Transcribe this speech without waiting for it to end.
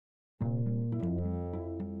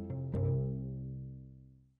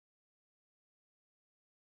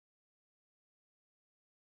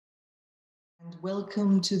And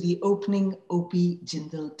welcome to the opening O.P.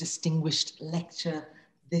 Jindal Distinguished Lecture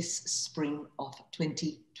this spring of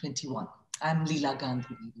 2021. I'm Leela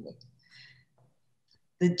Gandhi.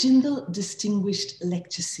 The Jindal Distinguished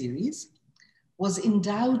Lecture Series was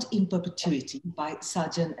endowed in perpetuity by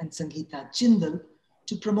Sajan and Sangeeta Jindal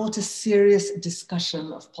to promote a serious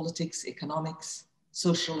discussion of politics, economics,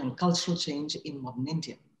 social and cultural change in modern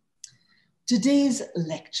India. Today's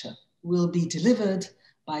lecture will be delivered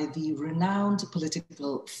by the renowned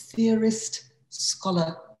political theorist,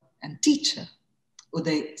 scholar, and teacher,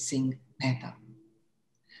 Uday Singh Mehta.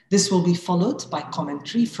 This will be followed by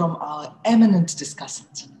commentary from our eminent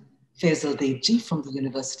discussant, Faisal Devji from the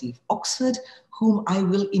University of Oxford, whom I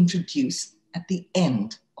will introduce at the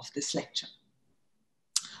end of this lecture.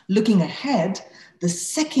 Looking ahead, the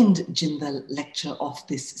second Jindal lecture of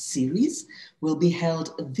this series will be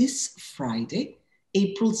held this Friday,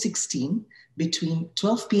 April 16, between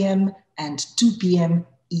 12 p.m. and 2 p.m.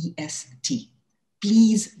 EST.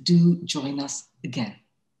 Please do join us again.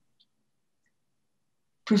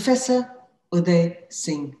 Professor Uday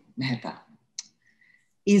Singh Mehta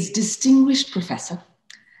is Distinguished Professor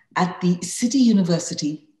at the City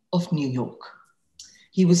University of New York.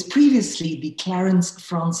 He was previously the Clarence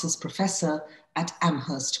Francis Professor at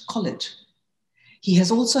Amherst College. He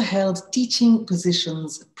has also held teaching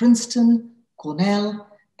positions at Princeton,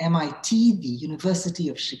 Cornell, MIT, the University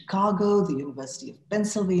of Chicago, the University of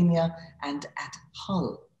Pennsylvania, and at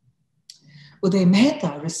Hull. Uday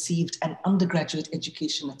Mehta received an undergraduate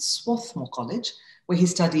education at Swarthmore College, where he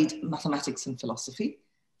studied mathematics and philosophy.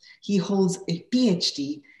 He holds a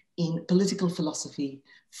PhD in political philosophy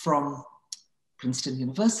from Princeton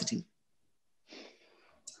University.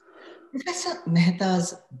 Professor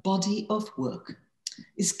Mehta's body of work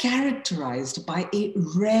is characterized by a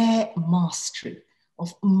rare mastery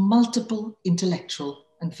of multiple intellectual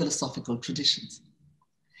and philosophical traditions.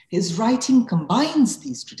 His writing combines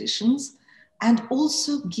these traditions and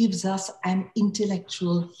also gives us an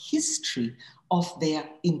intellectual history of their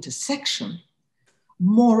intersection,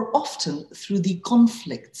 more often through the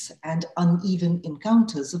conflicts and uneven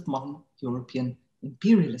encounters of modern European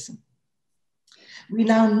imperialism. We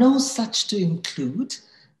now know such to include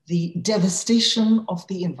the devastation of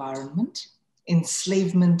the environment,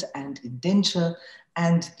 enslavement and indenture,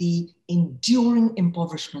 and the enduring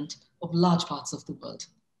impoverishment of large parts of the world,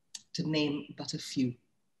 to name but a few.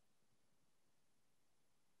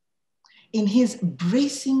 In his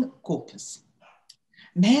bracing corpus,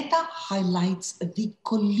 Mehta highlights the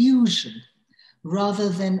collusion rather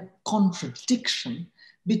than contradiction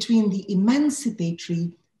between the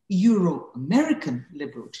emancipatory Euro-American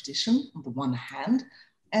liberal tradition on the one hand,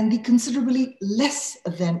 and the considerably less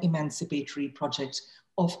than emancipatory project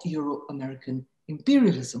of Euro-American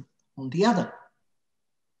imperialism on the other.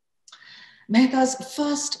 Mehta's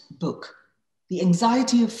first book, The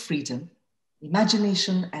Anxiety of Freedom,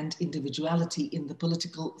 Imagination and Individuality in the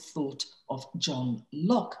Political Thought of John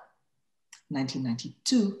Locke,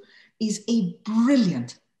 1992, is a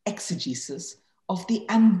brilliant exegesis of the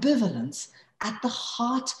ambivalence at the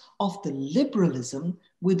heart of the liberalism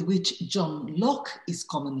with which John Locke is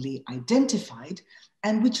commonly identified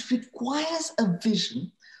and which requires a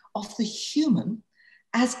vision of the human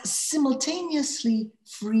as simultaneously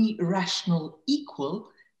free, rational, equal,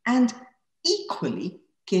 and equally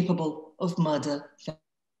capable of murder,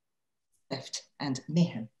 theft, and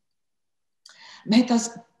mayhem. Mehta's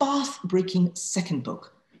path-breaking second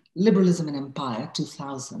book, Liberalism and Empire,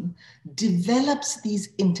 2000, develops these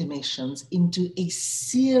intimations into a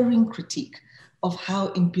searing critique of how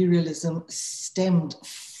imperialism stemmed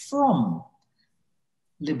from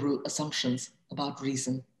liberal assumptions about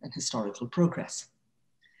reason and historical progress.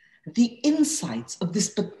 The insights of this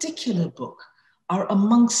particular book are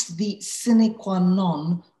amongst the sine qua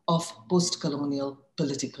non of post-colonial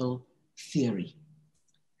political theory.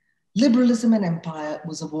 Liberalism and Empire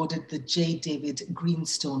was awarded the J. David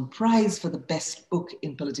Greenstone Prize for the best book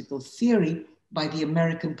in political theory by the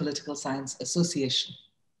American Political Science Association.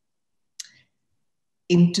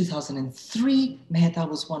 In 2003, Mehta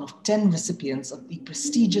was one of 10 recipients of the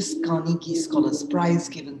prestigious Carnegie Scholars Prize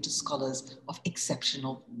given to scholars of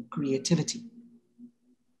exceptional creativity.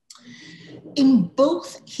 In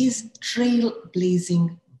both his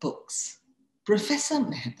trailblazing books, Professor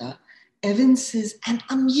Mehta evinces an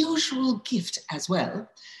unusual gift as well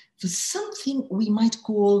for something we might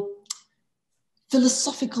call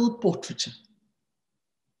philosophical portraiture.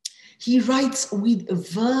 He writes with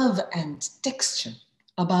verve and texture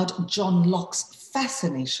about John Locke's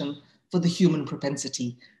fascination for the human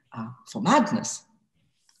propensity for madness,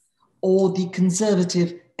 or the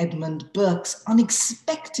conservative Edmund Burke's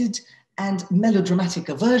unexpected and melodramatic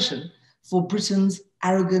aversion for Britain's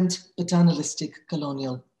arrogant, paternalistic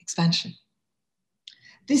colonial expansion.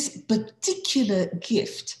 This particular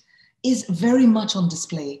gift is very much on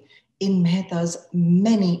display in Mehta's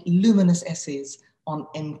many luminous essays on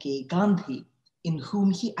M.K. Gandhi, in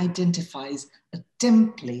whom he identifies a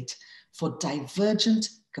template for divergent,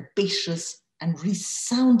 capacious, and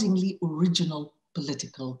resoundingly original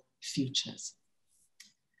political futures.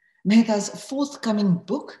 Mehta's forthcoming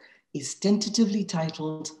book is tentatively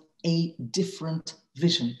titled A Different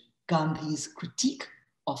Vision, Gandhi's Critique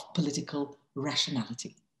of Political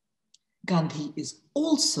Rationality. Gandhi is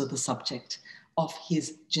also the subject of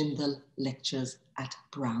his Jindal lectures at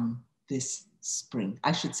Brown this spring.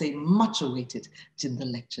 I should say much awaited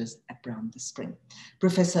Jindal lectures at Brown this spring.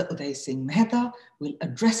 Professor Uday Singh Mehta will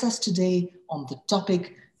address us today on the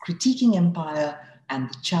topic Critiquing Empire and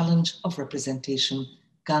the Challenge of Representation,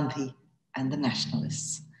 Gandhi and the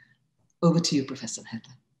Nationalists. Over to you, Professor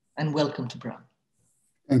Mehta, and welcome to Brown.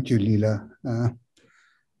 Thank you, Leela.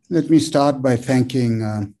 Let me start by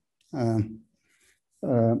thanking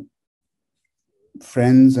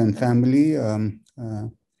friends and family,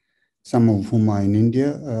 some of whom are in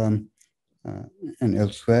India and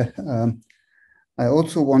elsewhere. I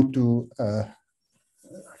also want to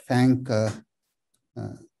thank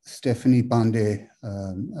Stephanie Pandey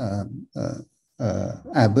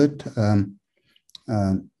Abbott,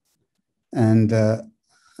 and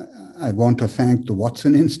I want to thank the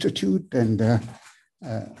Watson Institute and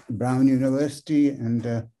Brown University and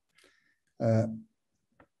the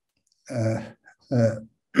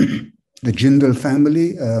Jindal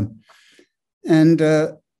family. And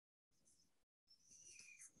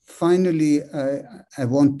finally, I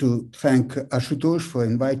want to thank Ashutosh for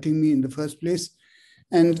inviting me in the first place.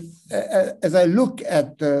 And as I look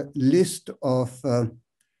at the list of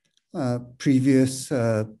previous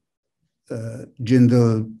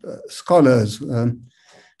Jindal scholars,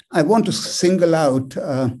 I want to single out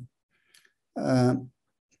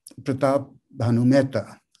Pratap Bhanu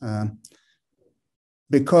Mehta,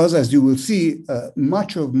 because as you will see,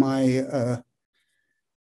 much of my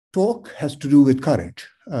talk has to do with courage.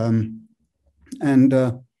 And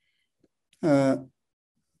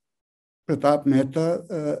Pratap Mehta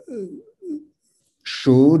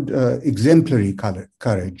showed exemplary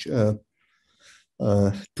courage 2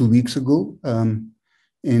 weeks ago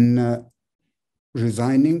in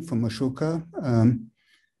resigning from Ashoka,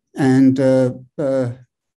 and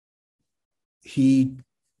he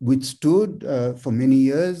withstood for many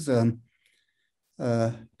years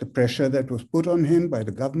the pressure that was put on him by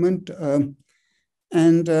the government,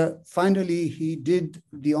 and finally he did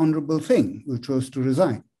the honorable thing, which was to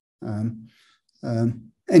resign.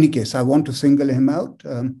 Any case, I want to single him out,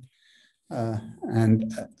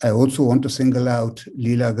 and I also want to single out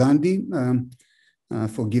Leela Gandhi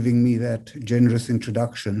for giving me that generous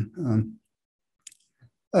introduction.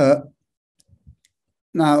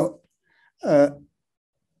 Now,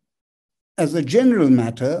 as a general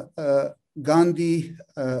matter, Gandhi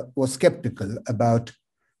was skeptical about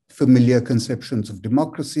familiar conceptions of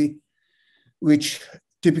democracy, which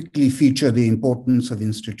typically feature the importance of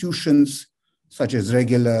institutions such as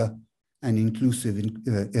regular and inclusive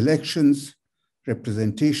elections,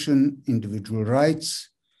 representation, individual rights,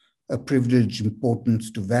 a privileged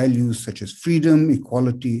importance to values such as freedom,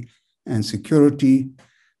 equality, and security,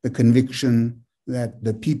 the conviction that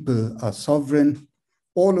the people are sovereign,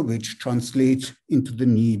 all of which translate into the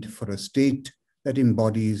need for a state that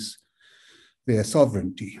embodies their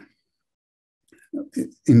sovereignty,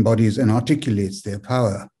 embodies and articulates their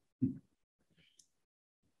power.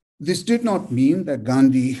 This did not mean that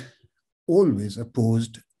Gandhi always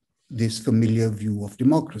opposed this familiar view of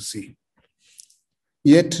democracy.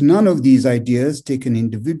 Yet none of these ideas, taken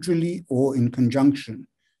individually or in conjunction,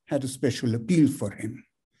 had a special appeal for him.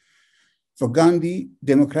 For Gandhi,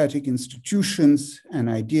 democratic institutions and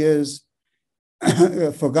ideas,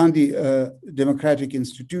 democratic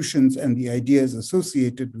institutions and the ideas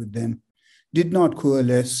associated with them did not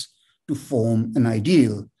coalesce to form an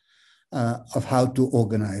ideal of how to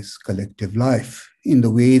organize collective life in the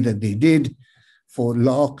way that they did for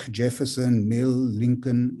Locke, Jefferson, Mill,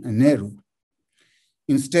 Lincoln, and Nehru.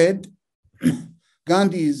 Instead,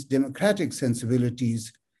 Gandhi's democratic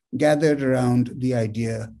sensibilities gathered around the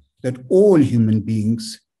idea that all human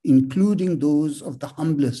beings, including those of the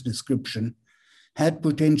humblest description, had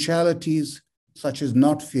potentialities such as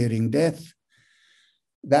not fearing death,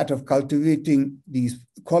 that of cultivating these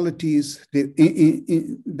qualities,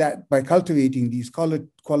 that by cultivating these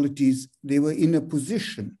qualities, they were in a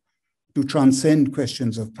position to transcend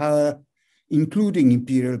questions of power, including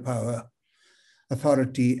imperial power,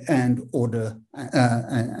 authority and order,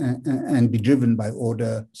 and be driven by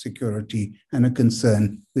order, security, and a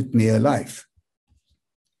concern with mere life.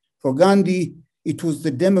 For Gandhi, it was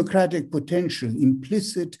the democratic potential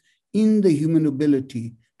implicit in the human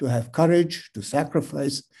ability to have courage, to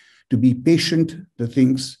sacrifice, to be patient, the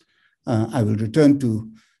things I will return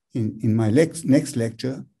to in my next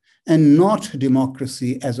lecture, and not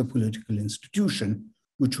democracy as a political institution,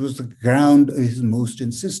 which was the ground of his most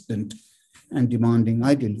insistent and demanding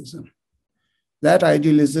idealism. That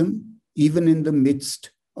idealism, even in the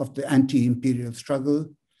midst of the anti-imperial struggle,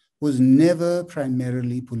 was never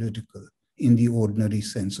primarily political in the ordinary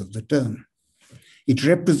sense of the term. It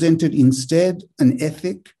represented instead an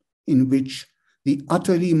ethic in which the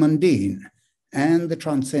utterly mundane and the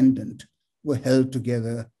transcendent were held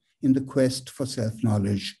together in the quest for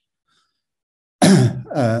self-knowledge,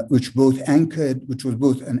 which was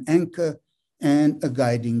both an anchor and a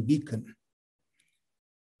guiding beacon.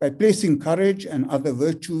 By placing courage and other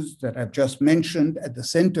virtues that I've just mentioned at the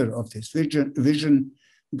center of this vision,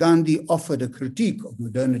 Gandhi offered a critique of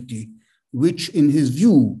modernity, which in his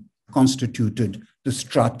view constituted the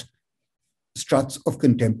struts of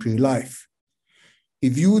contemporary life. He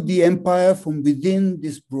viewed the empire from within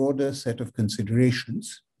this broader set of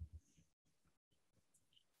considerations.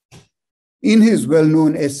 In his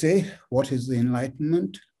well-known essay, What is the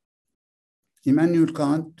Enlightenment?, Immanuel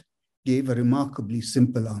Kant gave a remarkably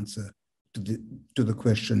simple answer to the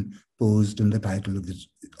question posed in the title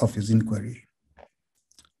of his inquiry.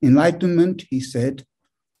 Enlightenment, he said,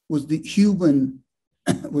 was the human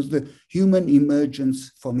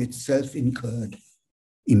emergence from its self-incurred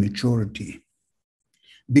immaturity.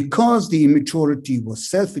 Because the immaturity was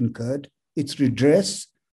self-incurred, its redress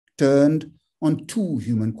turned on two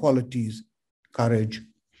human qualities, courage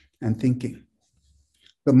and thinking.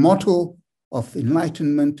 The motto of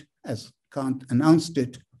enlightenment, as Kant announced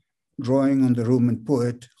it, drawing on the Roman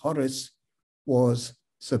poet Horace, was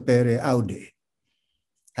sapere aude,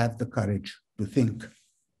 have the courage to think.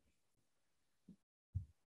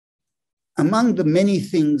 Among the many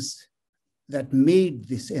things that made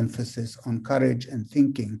this emphasis on courage and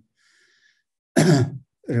thinking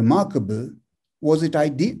remarkable was it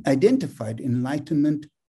identified enlightenment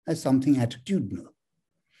as something attitudinal,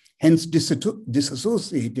 hence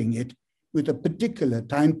disassociating it with a particular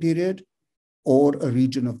time period or a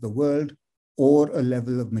region of the world or a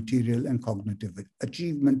level of material and cognitive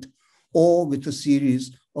achievement or with a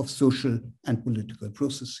series of social and political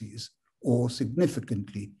processes or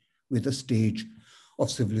significantly with a stage of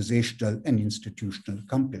civilizational and institutional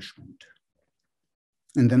accomplishment.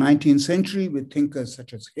 In the 19th century, with thinkers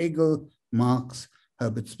such as Hegel, Marx,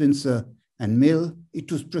 Herbert Spencer, and Mill,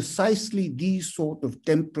 it was precisely these sort of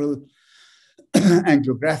temporal and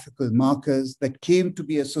geographical markers that came to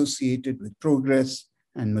be associated with progress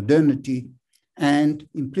and modernity and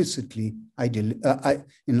implicitly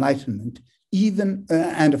enlightenment, even,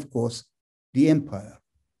 and of course, the empire.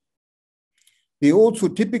 They also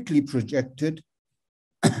typically projected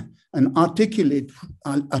an articulated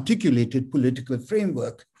political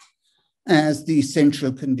framework as the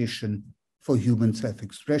essential condition for human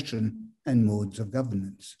self-expression and modes of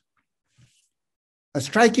governance. A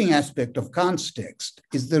striking aspect of Kant's text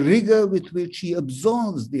is the rigor with which he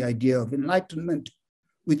absolves the idea of enlightenment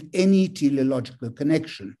with any teleological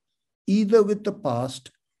connection, either with the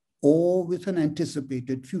past or with an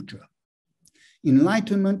anticipated future.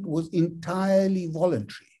 Enlightenment was entirely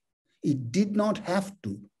voluntary. It did not have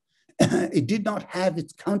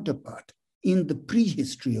its counterpart in the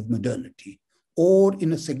prehistory of modernity or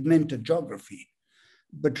in a segmented geography,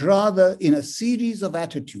 but rather in a series of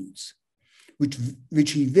attitudes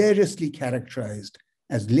which he variously characterized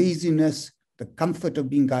as laziness, the comfort of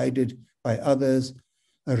being guided by others,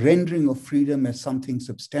 a rendering of freedom as something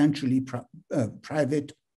substantially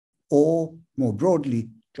private, or more broadly,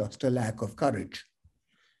 just a lack of courage.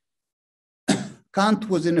 Kant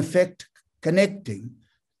was in effect connecting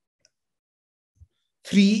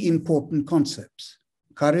three important concepts: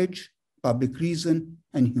 courage, public reason,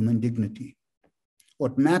 and human dignity.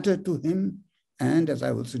 What mattered to him, and as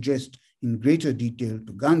I will suggest in greater detail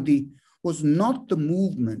to Gandhi, was not the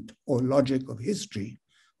movement or logic of history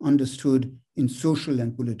understood in social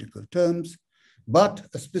and political terms, but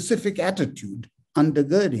a specific attitude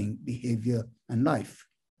undergirding behavior and life.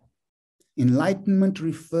 Enlightenment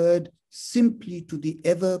referred simply to the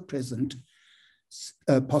ever-present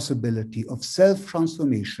possibility of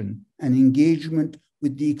self-transformation and engagement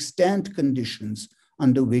with the extant conditions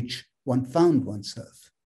under which one found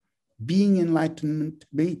oneself. Being enlightened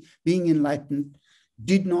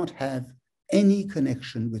did not have any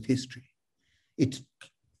connection with history. It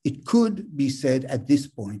it could be said at this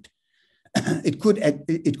point, it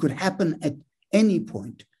could happen at any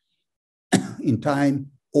point in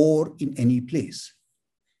time or in any place.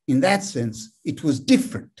 In that sense, it was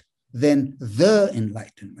different than the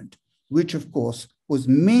Enlightenment, which of course was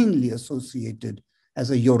mainly associated as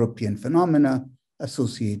a European phenomena, also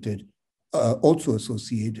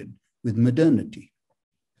associated with modernity.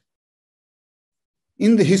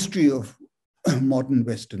 In the history of modern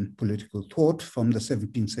Western political thought from the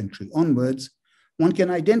 17th century onwards, one can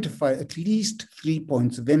identify at least 3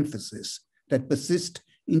 points of emphasis that persist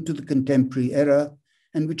into the contemporary era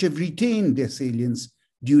and which have retained their salience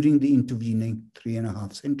during the intervening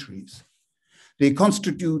 3.5 centuries. They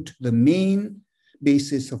constitute the main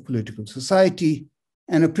basis of political society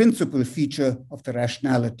and a principal feature of the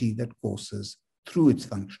rationality that courses through its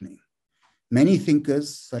functioning. Many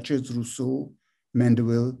thinkers, such as Rousseau,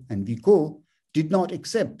 Mandeville, and Vico, did not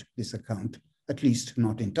accept this account, at least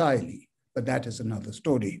not entirely, but that is another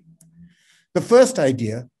story. The first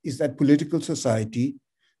idea is that political society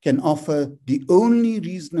can offer the only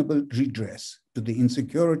reasonable redress to the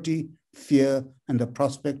insecurity, fear, and the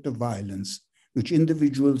prospect of violence, which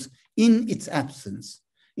individuals in its absence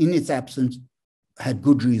had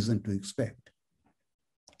good reason to expect.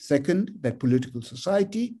 Second, that political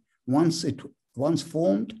society, once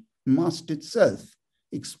formed, must itself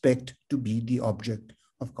expect to be the object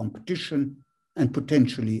of competition and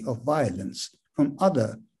potentially of violence from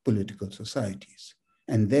other political societies,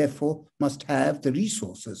 and therefore must have the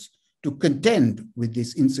resources to contend with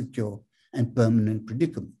this insecure and permanent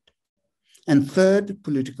predicament. And third,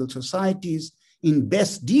 political societies, in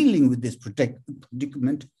best dealing with this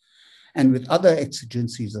predicament and with other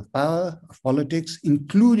exigencies of power, of politics,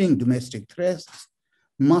 including domestic threats,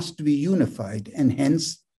 must be unified, and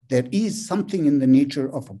hence there is something in the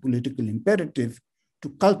nature of a political imperative to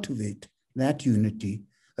cultivate that unity,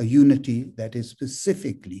 a unity that is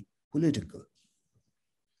specifically political.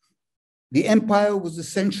 The empire was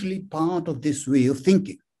essentially part of this way of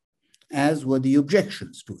thinking, as were the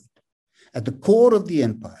objections to it. At the core of the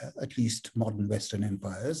empire, at least modern Western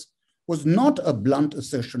empires, was not a blunt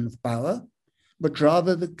assertion of power, but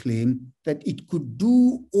rather the claim that it could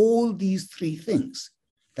do all these three things.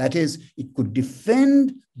 That is, it could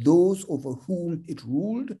defend those over whom it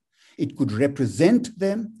ruled, it could represent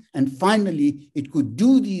them, and finally, it could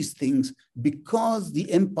do these things because the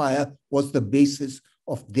empire was the basis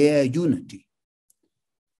of their unity.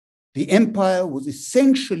 The empire was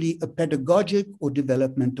essentially a pedagogic or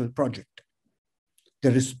developmental project.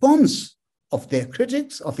 The response of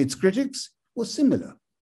its critics, was similar,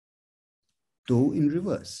 though in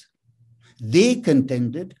reverse. They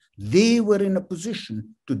contended they were in a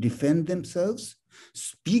position to defend themselves,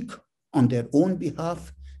 speak on their own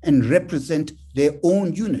behalf, and represent their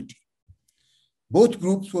own unity. Both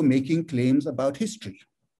groups were making claims about history,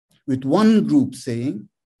 with one group saying,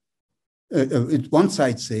 with one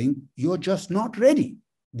side saying, you're just not ready.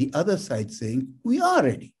 The other side saying, we are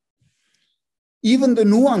ready. Even the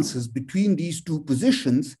nuances between these two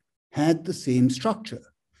positions had the same structure.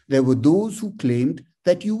 There were those who claimed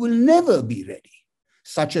that you will never be ready,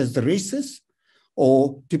 such as the racists,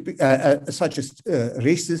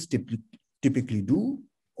 typically do,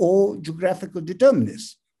 or geographical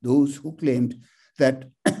determinists, those who claimed that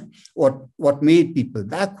what made people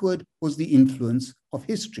backward was the influence of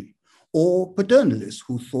history, or paternalists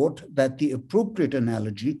who thought that the appropriate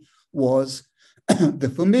analogy was the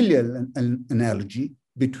familial analogy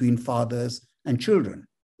between fathers and children,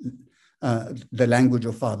 the language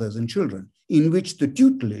of fathers and children, in which the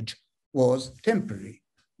tutelage was temporary,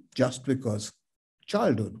 just because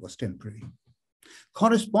childhood was temporary.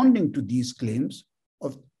 Corresponding to these claims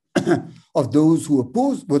of those who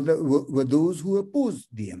opposed were those who opposed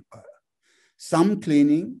the empire, some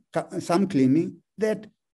claiming that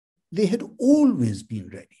they had always been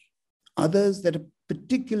ready, others that a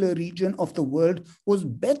particular region of the world was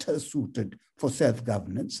better suited for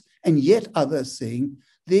self-governance, and yet others saying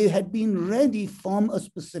they had been ready from a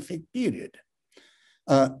specific period.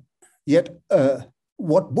 Yet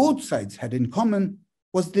what both sides had in common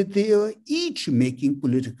was that they were each making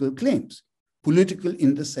political claims, political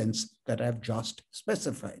in the sense that I've just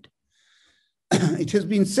specified. It has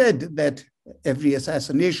been said that every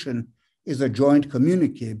assassination is a joint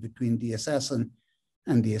communique between the assassin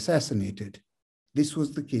and the assassinated. This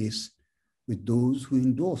was the case with those who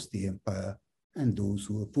endorsed the empire and those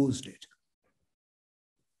who opposed it.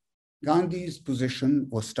 Gandhi's position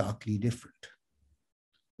was starkly different.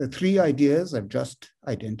 The three ideas I've just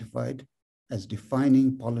identified as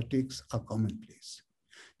defining politics are commonplace.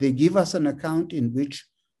 They give us an account in which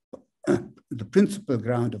the principal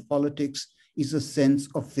ground of politics is a sense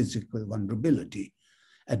of physical vulnerability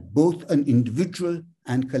at both an individual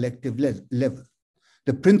and collective level.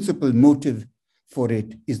 The principal motive for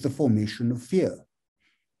it is the formation of fear.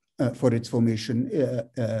 For its formation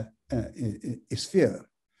is fear,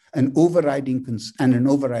 an overriding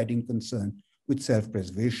concern with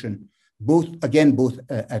self-preservation, both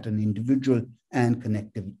at an individual and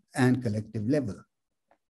collective level.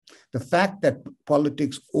 The fact that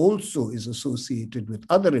politics also is associated with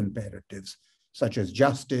other imperatives, such as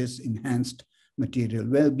justice, enhanced material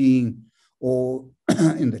well-being, or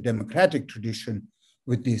in the democratic tradition,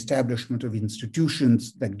 with the establishment of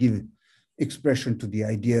institutions that give expression to the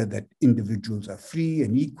idea that individuals are free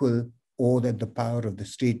and equal, or that the power of the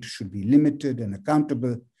state should be limited and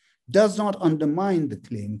accountable, does not undermine the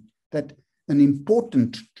claim that an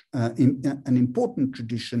important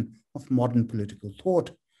tradition of modern political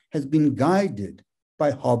thought has been guided by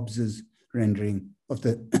Hobbes's rendering of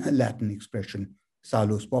the Latin expression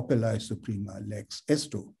salus populi suprema lex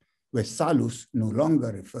esto, where salus no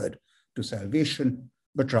longer referred to salvation,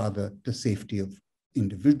 but rather the safety of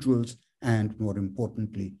individuals and, more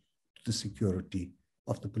importantly, the security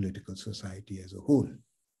of the political society as a whole.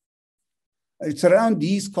 It's around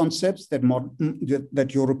these concepts that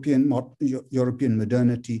European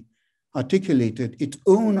modernity articulated its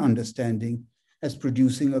own understanding as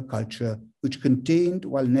producing a culture which contained,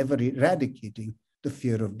 while never eradicating the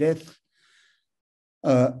fear of death,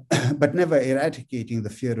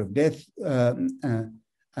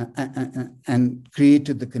 and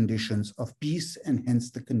created the conditions of peace and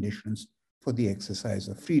hence the conditions for the exercise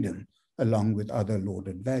of freedom, along with other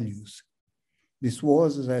lauded values. This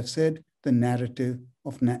was, as I've said, the narrative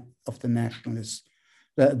of the nationalists.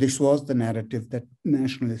 This was the narrative that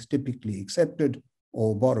nationalists typically accepted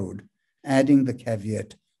or borrowed, adding the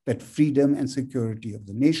caveat that freedom and security of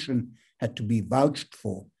the nation had to be vouched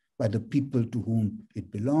for by the people to whom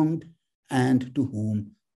it belonged and to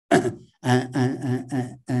whom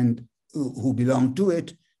and who belonged to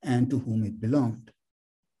it and to whom it belonged.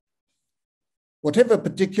 Whatever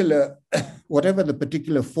the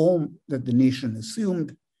particular form that the nation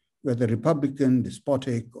assumed, whether republican,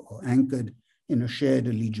 despotic, or anchored in a shared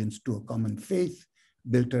allegiance to a common faith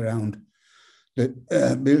built around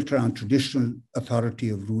traditional authority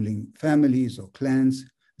of ruling families or clans,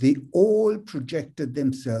 they all projected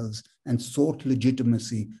themselves and sought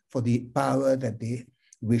legitimacy for the power that they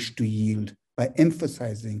wished to yield by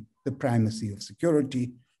emphasizing the primacy of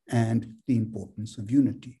security and the importance of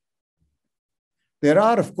unity. There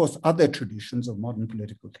are, of course, other traditions of modern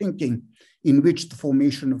political thinking in which the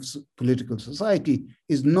formation of political society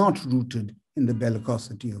is not rooted in the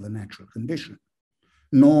bellicosity of a natural condition,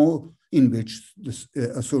 nor in which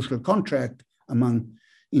a social contract among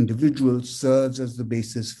individuals serves as the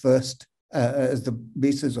basis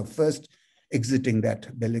of first exiting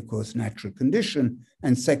that bellicose natural condition,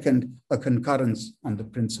 and second, a concurrence on the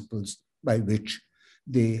principles by which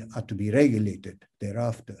they are to be regulated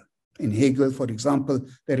thereafter. In Hegel, for example,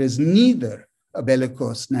 there is neither a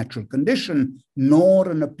bellicose natural condition nor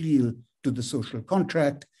an appeal to the social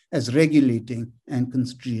contract as regulating and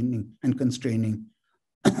constraining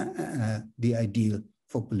the ideal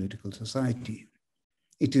for political society.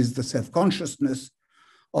 It is the self-consciousness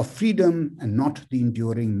of freedom and not the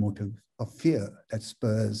enduring motive of fear that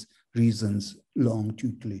spurs reason's long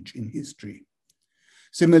tutelage in history.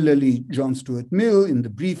 Similarly, John Stuart Mill, in the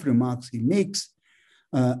brief remarks he makes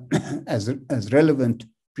as relevant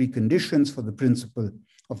preconditions for the principle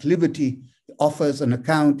of liberty, offers an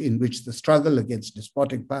account in which the struggle against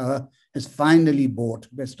despotic power has finally brought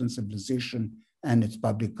Western civilization and its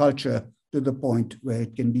public culture to the point where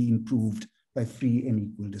it can be improved by free and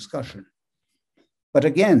equal discussion. But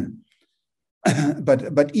again,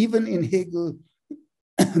 but even in Hegel,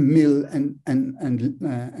 Mill, and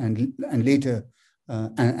later,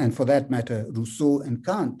 and for that matter, Rousseau and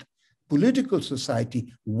Kant, political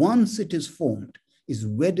society, once it is formed, is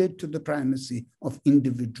wedded to the primacy of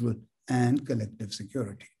individual and collective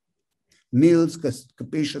security. Mill's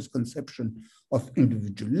capacious conception of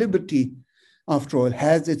individual liberty, after all,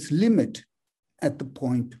 has its limit at the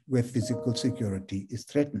point where physical security is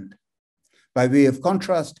threatened. By way of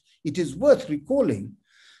contrast, it is worth recalling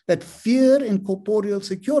that fear and corporeal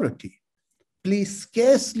security play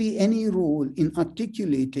scarcely any role in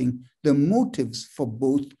articulating the motives for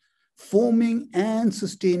both forming and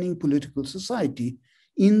sustaining political society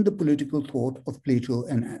in the political thought of Plato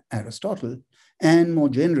and Aristotle, and more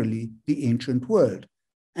generally, the ancient world.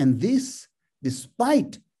 And this,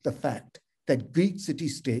 despite the fact that Greek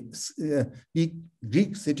city-states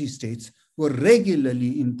were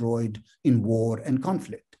regularly embroiled in war and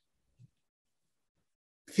conflict.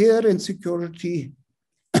 Fear and security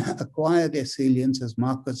acquire their salience as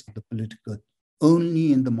markers of the political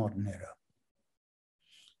only in the modern era.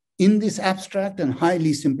 In this abstract and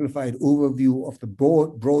highly simplified overview of the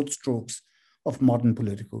broad strokes of modern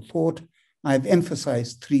political thought, I have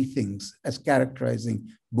emphasized three things as characterizing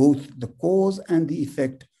both the cause and the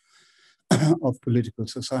effect of political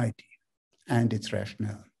society and its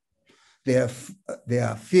rationale. They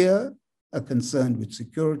are fear, a concern with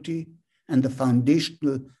security, and the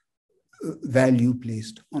foundational value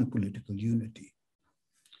placed on political unity.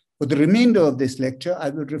 For the remainder of this lecture,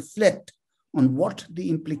 I will reflect on what the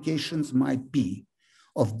implications might be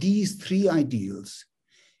of these three ideals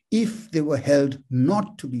if they were held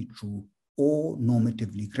not to be true or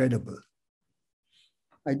normatively credible.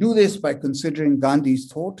 I do this by considering Gandhi's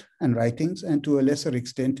thought and writings, and to a lesser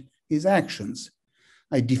extent, his actions.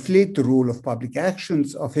 I deflate the role of his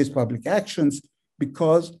public actions,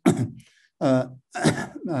 because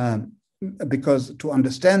because to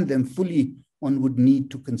understand them fully, one would need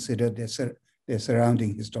to consider their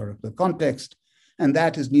surrounding historical context, and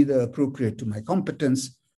that is neither appropriate to my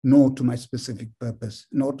competence nor to my specific purpose,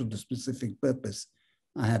 nor to the specific purpose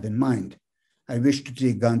I have in mind. I wish to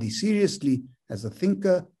take Gandhi seriously as a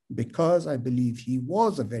thinker because I believe he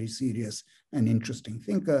was a very serious and interesting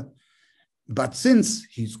thinker. But since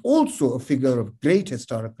he's also a figure of great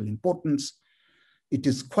historical importance, it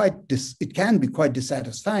can be quite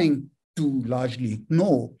dissatisfying to largely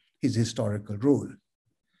ignore his historical role.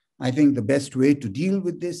 I think the best way to deal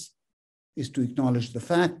with this is to acknowledge the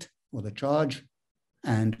fact or the charge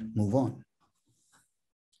and move on.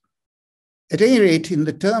 At any rate, in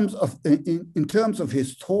terms of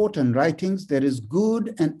his thought and writings, there is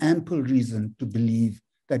good and ample reason to believe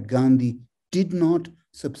that Gandhi did not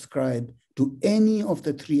subscribe to any of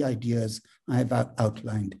the three ideas I have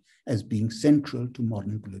outlined as being central to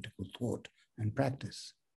modern political thought and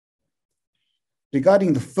practice.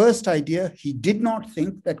 Regarding the first idea, he did not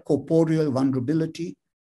think that corporeal vulnerability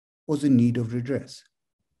was in need of redress.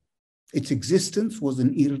 Its existence was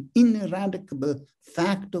an ineradicable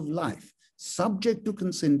fact of life, subject to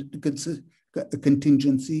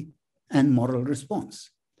contingency and moral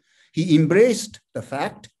response. He embraced the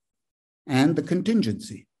fact and the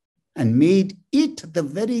contingency and made it the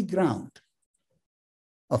very ground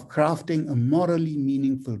of crafting a morally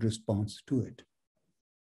meaningful response to it.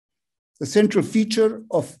 The central feature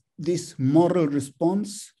of this moral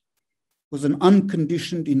response was an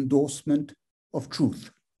unconditioned endorsement of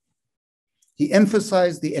truth. He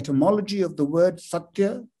emphasized the etymology of the word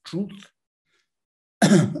satya, truth,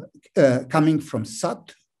 coming from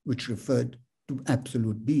sat, which referred to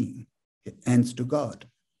absolute being, hence to God.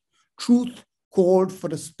 Truth called for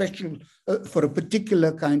a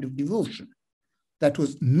particular kind of devotion that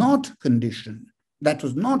was not conditional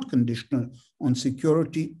on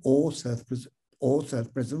security or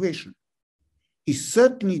self-preservation. He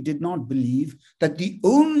certainly did not believe that the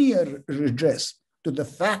only redress to the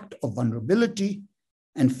fact of vulnerability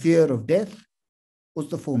and fear of death was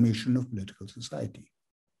the formation of political society.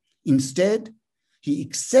 Instead, he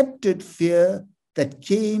accepted fear that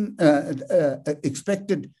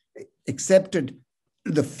accepted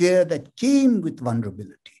the fear that came with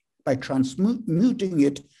vulnerability by transmuting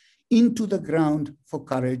it into the ground for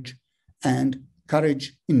courage, and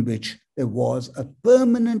courage in which there was a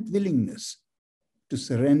permanent willingness to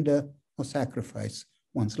surrender or sacrifice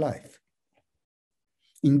one's life.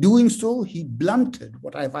 In doing so, he blunted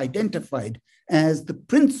what I've identified as the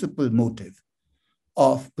principal motive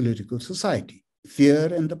of political society,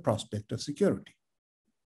 fear and the prospect of security.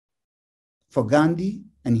 For Gandhi,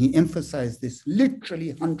 and he emphasized this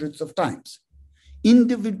literally hundreds of times,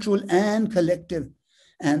 individual and collective,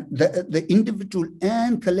 and the individual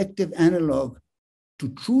and collective analog to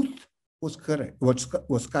truth was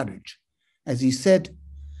courage. As he said,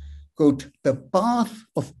 quote, "The path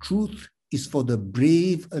of truth is for the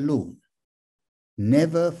brave alone,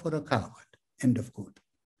 never for a coward," end of quote.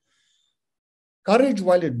 Courage,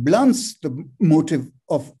 while it blunts the motive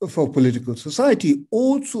for political society,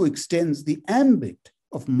 also extends the ambit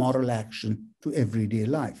of moral action to everyday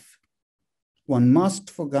life. One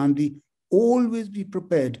must, for Gandhi, always be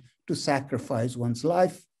prepared to sacrifice one's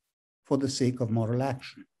life for the sake of moral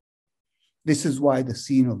action. This is why the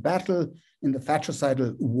scene of battle in the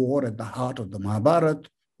fratricidal war at the heart of the Mahabharata,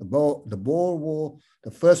 the Boer War,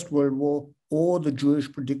 the First World War, or the Jewish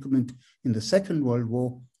predicament in the Second World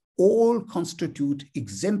War, all constitute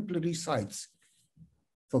exemplary sites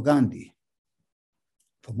for Gandhi,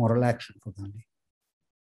 for moral action for Gandhi.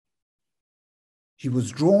 He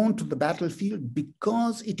was drawn to the battlefield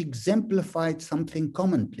because it exemplified something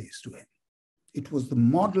commonplace to him. It was the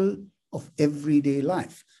model of everyday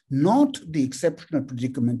life, not the exceptional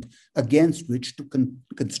predicament against which to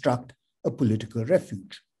construct a political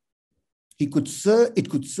refuge. It could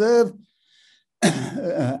serve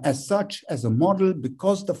as such as a model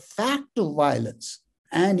because the fact of violence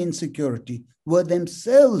and insecurity were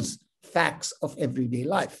themselves facts of everyday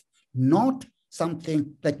life, not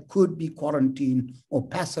something that could be quarantined or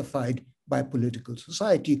pacified by political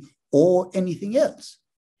society or anything else.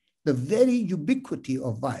 The very ubiquity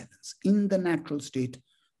of violence in the natural state,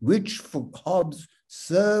 which for Hobbes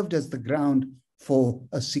served as the ground for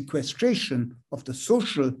a sequestration of the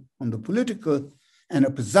social from the political and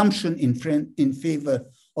a presumption in favor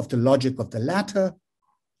of the logic of the latter,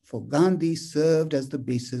 for Gandhi served as the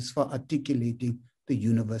basis for articulating the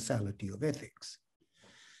universality of ethics.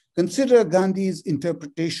 Consider Gandhi's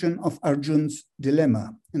interpretation of Arjun's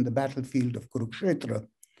dilemma in the battlefield of Kurukshetra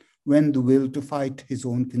when the will to fight his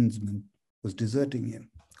own kinsman was deserting him.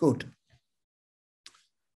 Quote,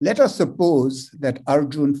 "Let us suppose that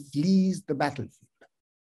Arjun flees the battlefield.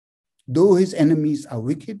 Though his enemies are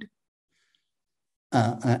wicked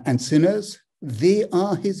and sinners, they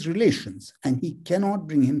are his relations, and he cannot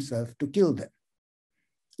bring himself to kill them.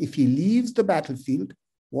 If he leaves the battlefield,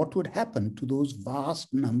 what would happen to those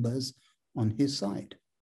vast numbers on his side?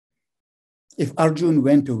 If Arjun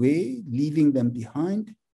went away, leaving them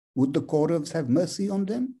behind, would the Kauravas have mercy on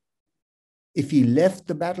them? If he left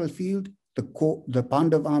the battlefield, the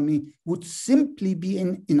Pandav army would simply be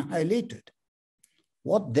annihilated.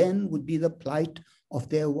 What then would be the plight of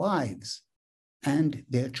their wives and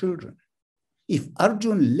their children? If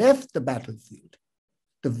Arjun left the battlefield,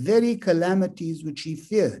 the very calamities which he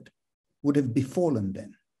feared would have befallen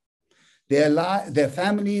them. Their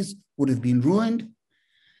families would have been ruined,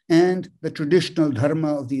 and the traditional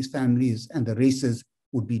dharma of these families and the races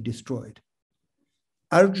would be destroyed.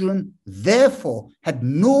 Arjun, therefore, had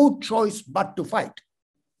no choice but to fight."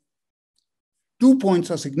 2 points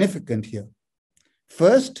are significant here.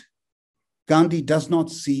 First, Gandhi does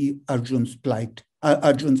not see Arjun's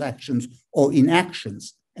actions or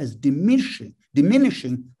inactions as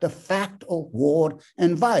diminishing the fact of war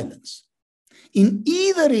and violence. In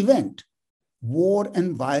either event, war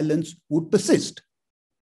and violence would persist.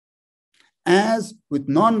 As with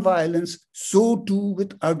nonviolence, so too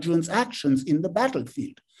with Arjun's actions in the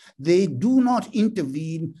battlefield. They do not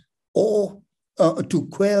intervene or to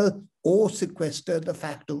quell or sequester the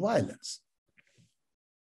fact of violence.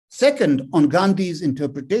 Second, on Gandhi's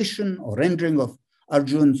interpretation or rendering of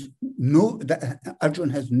Arjun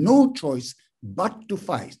has no choice but to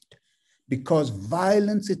fight, because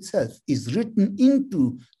violence itself is written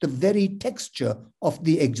into the very texture of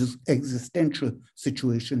the existential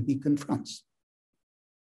situation he confronts.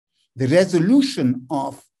 The resolution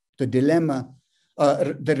of the dilemma,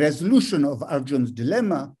 the resolution of Arjun's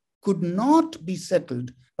dilemma could not be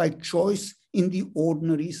settled by choice in the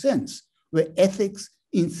ordinary sense, where ethics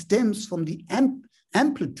stems from the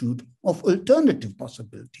amplitude of alternative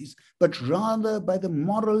possibilities, but rather by the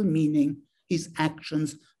moral meaning his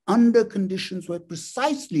actions under conditions where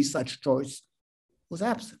precisely such choice was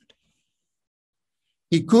absent.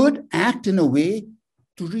 He could act in a way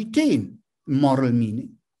to retain moral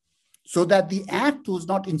meaning, so that the act was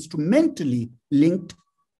not instrumentally linked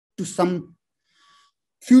to some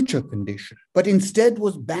future condition, but instead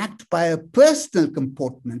was backed by a personal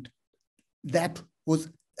comportment that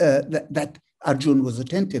Arjun was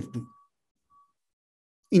attentive to.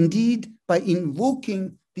 Indeed, by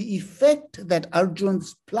invoking the effect that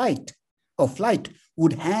Arjun's flight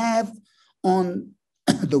would have on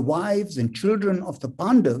the wives and children of the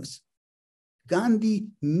Pandavas, Gandhi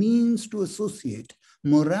means to associate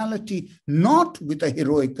morality not with a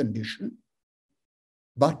heroic condition,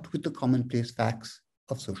 but with the commonplace facts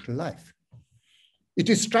of social life. It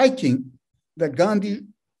is striking that Gandhi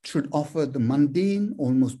should offer the mundane,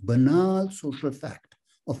 almost banal social fact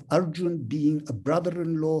of Arjun being a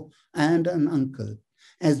brother-in-law and an uncle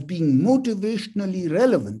as being motivationally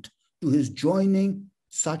relevant to his joining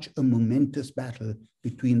such a momentous battle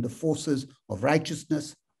between the forces of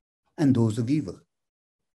righteousness and those of evil.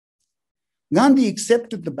 Gandhi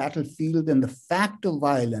accepted the battlefield and the fact of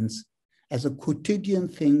violence as a quotidian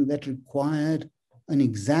thing that required an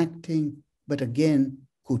exacting, but again,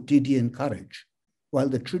 quotidian courage, while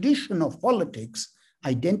the tradition of politics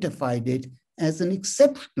identified it as an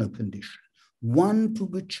exceptional condition, one to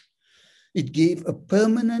which it gave a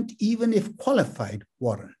permanent, even if qualified,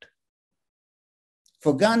 warrant.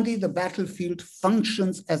 For Gandhi, the battlefield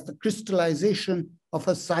functions as the crystallization of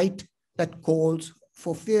a sight that calls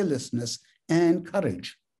for fearlessness and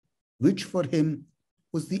courage, which for him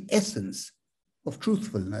was the essence of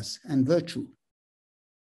truthfulness and virtue.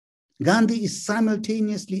 Gandhi is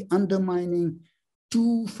simultaneously undermining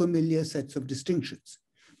two familiar sets of distinctions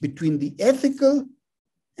between the ethical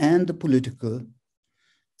and the political,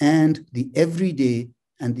 and the everyday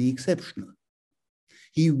and the exceptional.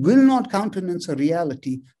 He will not countenance a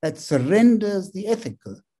reality that surrenders the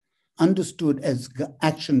ethical, understood as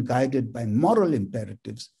action guided by moral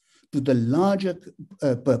imperatives, to the larger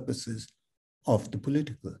purposes of the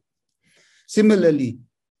political. Similarly,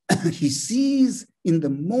 he sees in the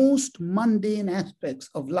most mundane aspects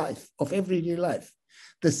of life, of everyday life,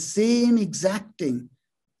 the same exacting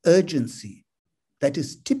urgency that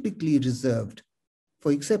is typically reserved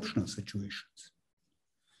for exceptional situations.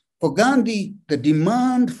 For Gandhi, the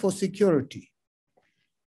demand for security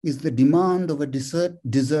is the demand of a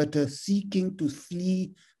deserter seeking to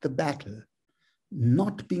flee the battle,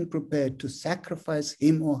 not being prepared to sacrifice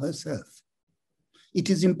him or herself. It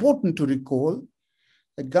is important to recall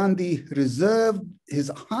that Gandhi reserved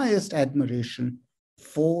his highest admiration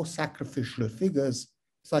for sacrificial figures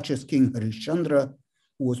such as King Harishchandra,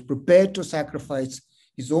 who was prepared to sacrifice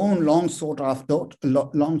his own long sought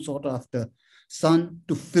after son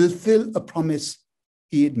to fulfill a promise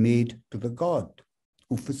he had made to the god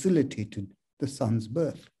who facilitated the son's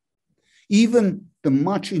birth. Even the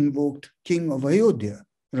much invoked king of Ayodhya,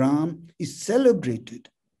 Ram, is celebrated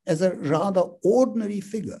as a rather ordinary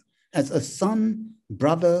figure, as a son,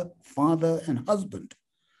 brother, father, and husband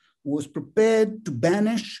who was prepared to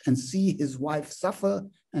banish and see his wife suffer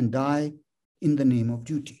and die in the name of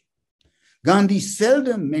duty. Gandhi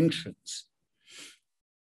seldom mentions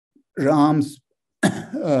Ram's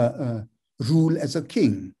rule as a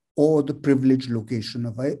king or the privileged location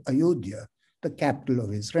of Ayodhya, the capital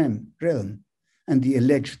of his realm, and the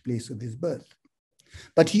alleged place of his birth.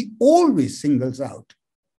 But he always singles out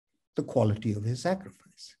the quality of his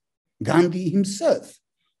sacrifice. Gandhi himself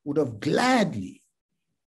would have gladly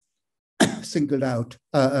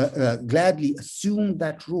gladly assumed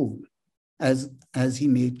that role, as he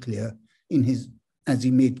made clear in his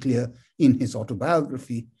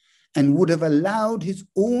autobiography, and would have allowed his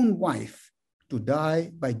own wife to die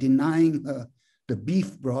by denying her the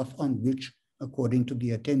beef broth on which, according to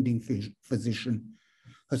the attending physician,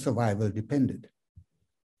 her survival depended.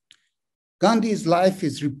 Gandhi's life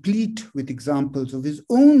is replete with examples of his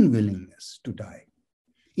own willingness to die.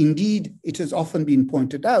 Indeed, it has often been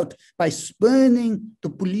pointed out, by spurning the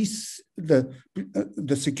police, the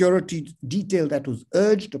security detail that was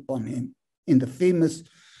urged upon him in the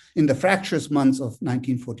fractious months of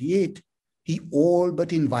 1948, he all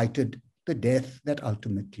but invited the death that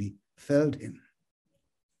ultimately felled him.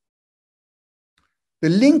 The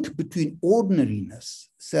link between ordinariness,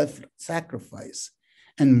 self-sacrifice,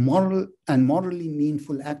 and morally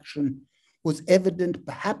meaningful action was evident,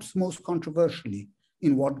 perhaps most controversially,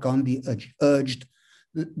 in what Gandhi urged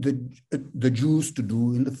the Jews to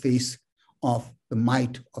do in the face of the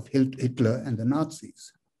might of Hitler and the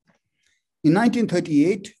Nazis. In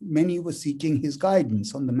 1938, many were seeking his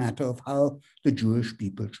guidance on the matter of how the Jewish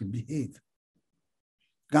people should behave.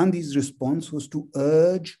 Gandhi's response was to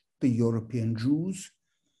urge the European Jews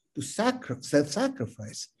to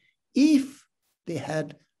self-sacrifice if they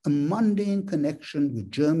had a mundane connection with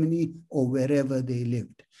Germany or wherever they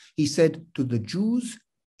lived. He said to the Jews,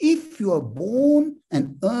 if you are born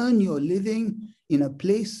and earn your living in a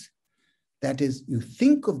place that is, you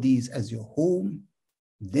think of these as your home,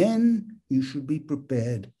 then you should be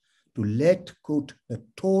prepared to let, quote, the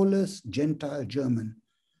tallest Gentile German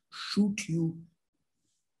shoot you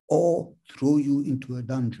or throw you into a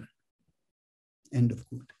dungeon, end of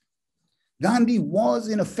quote. Gandhi was,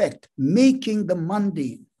 in effect, making the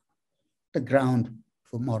mundane the ground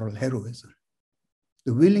for moral heroism.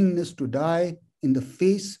 The willingness to die in the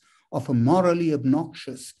face of a morally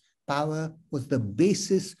obnoxious power was the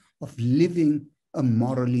basis of living a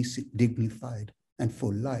morally dignified and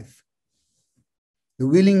full life. The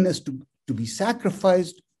willingness to be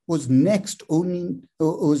sacrificed was next only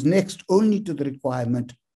to the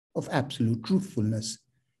requirement of absolute truthfulness,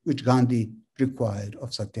 which Gandhi required of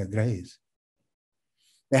satyagrahis.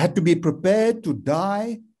 They had to be prepared to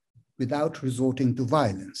die without resorting to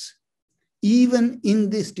violence. Even in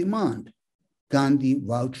this demand, Gandhi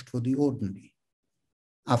vouched for the ordinary.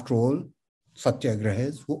 After all,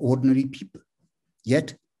 satyagrahis were ordinary people.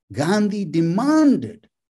 Yet Gandhi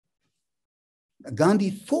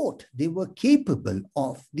thought they were capable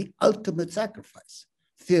of the ultimate sacrifice,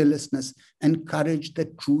 fearlessness, and courage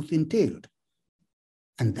that truth entailed.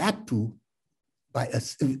 And that too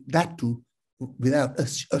without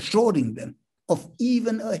assuring them of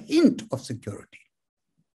even a hint of security.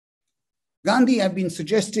 Gandhi had been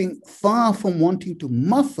suggesting, far from wanting to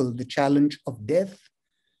muffle the challenge of death,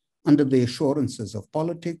 under the assurances of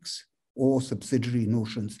politics or subsidiary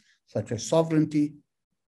notions such as sovereignty,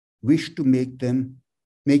 wished to make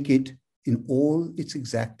it in all its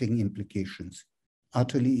exacting implications,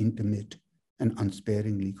 utterly intimate and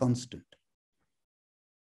unsparingly constant.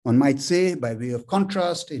 One might say, by way of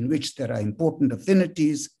contrast, in which there are important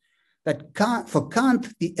affinities, that for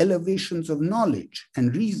Kant, the elevations of knowledge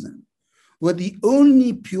and reason were the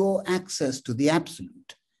only pure access to the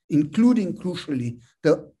absolute, including crucially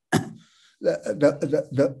the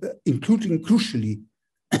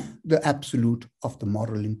absolute of the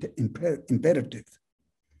moral imperative.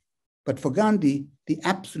 But for Gandhi, the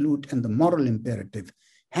absolute and the moral imperative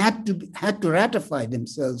had to ratify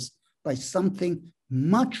themselves by something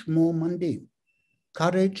much more mundane: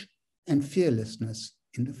 courage and fearlessness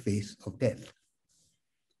in the face of death.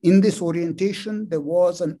 In this orientation, there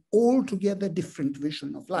was an altogether different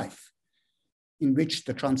vision of life, in which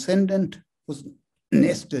the transcendent was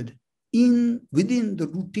nested within the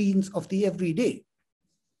routines of the everyday.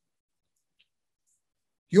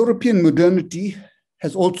 European modernity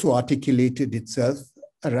has also articulated itself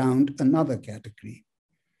around another category,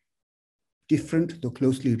 different though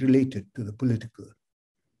closely related to the political,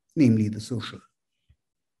 namely the social.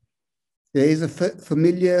 There is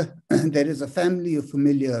a family of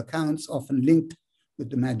familiar accounts often linked with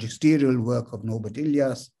the magisterial work of Norbert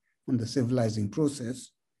Elias on the civilizing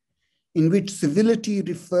process, in which civility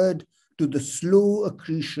referred to the slow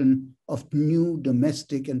accretion of new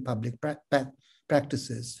domestic and public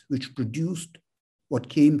practices, which produced what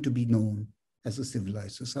came to be known as a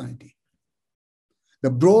civilized society. The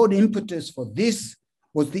broad impetus for this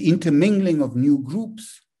was the intermingling of new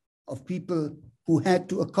groups of people who had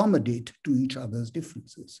to accommodate to each other's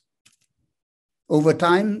differences. Over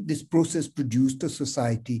time, this process produced a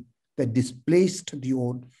society that displaced the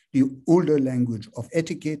older language of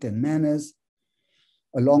etiquette and manners,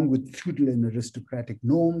 along with feudal and aristocratic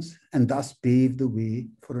norms, and thus paved the way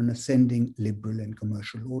for an ascending liberal and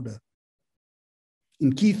commercial order.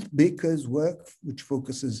 In Keith Baker's work, which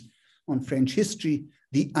focuses on French history,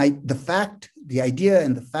 the idea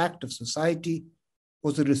and the fact of society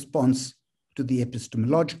was a response to the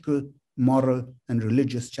epistemological, moral, and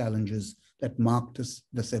religious challenges that marked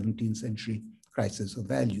the 17th century crisis of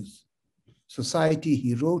values. Society,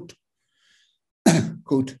 he wrote,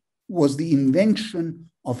 quote, was the invention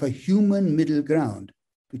of a human middle ground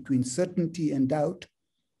between certainty and doubt,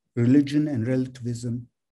 religion and relativism,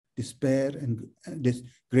 despair and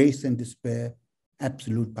grace and despair,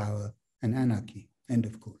 absolute power and anarchy, end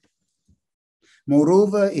of quote.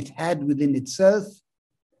 Moreover, it had within itself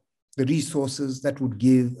the resources that would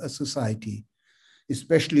give a society,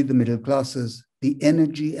 especially the middle classes, the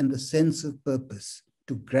energy and the sense of purpose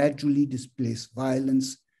to gradually displace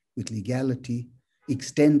violence with legality,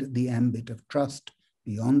 extend the ambit of trust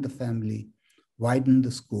beyond the family, widen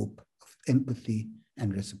the scope of empathy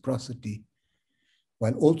and reciprocity,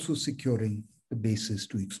 while also securing the basis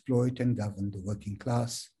to exploit and govern the working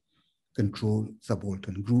class, control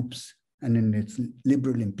subaltern groups, and in its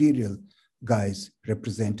liberal imperial guise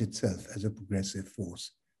represent itself as a progressive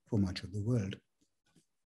force for much of the world.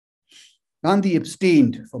 Gandhi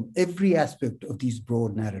abstained from every aspect of these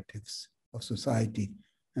broad narratives of society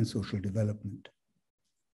and social development.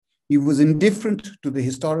 He was indifferent to the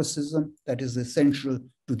historicism that is essential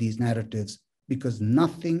to these narratives, because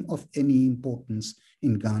nothing of any importance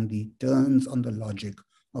in Gandhi turns on the logic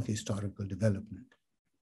of historical development.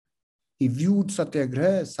 He viewed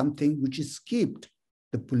satyagraha as something which escaped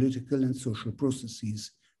the political and social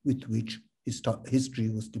processes with which history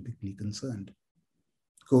was typically concerned.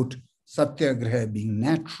 Quote, satyagraha being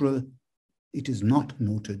natural, it is not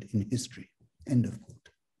noted in history, end of quote.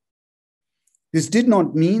 This did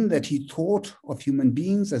not mean that he thought of human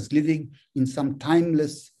beings as living in some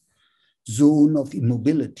timeless zone of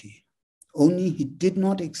immobility. Only he did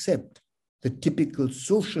not accept the typical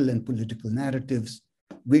social and political narratives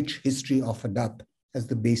which history offered up as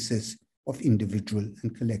the basis of individual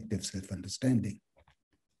and collective self-understanding.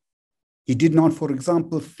 He did not, for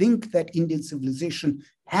example, think that Indian civilization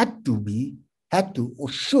had to or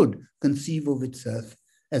should conceive of itself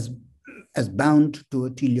as bound to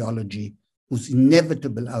a teleology whose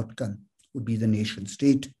inevitable outcome would be the nation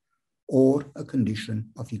state or a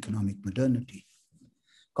condition of economic modernity.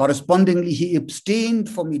 Correspondingly, he abstained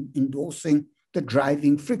from endorsing the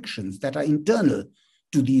driving frictions that are internal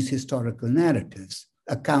to these historical narratives,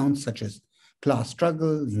 accounts such as class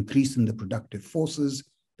struggle, increase in the productive forces,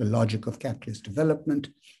 the logic of capitalist development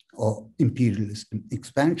or imperialist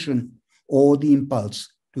expansion, or the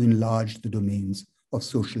impulse to enlarge the domains of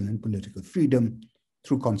social and political freedom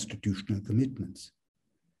through constitutional commitments.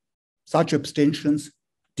 Such abstentions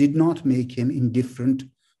did not make him indifferent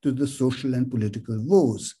to the social and political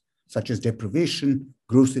woes, such as deprivation,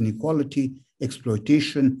 gross inequality,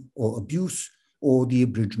 exploitation or abuse, or the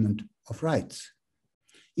abridgment of rights.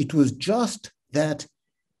 It was just that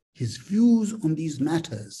his views on these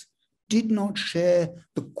matters did not share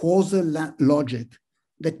the causal logic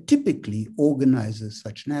that typically organizes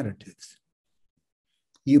such narratives.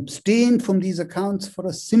 He abstained from these accounts for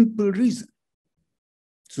a simple reason.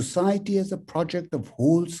 Society as a project of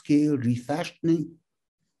whole-scale refashioning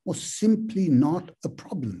was simply not a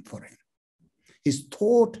problem for him. His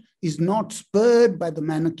thought is not spurred by the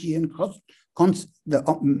Manichaean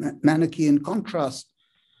contrast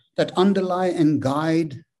that underlie and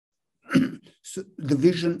guide the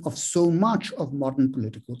vision of so much of modern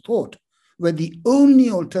political thought, where the only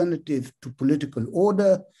alternative to political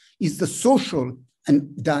order is the social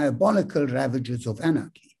and diabolical ravages of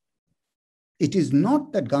anarchy. It is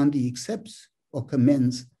not that Gandhi accepts or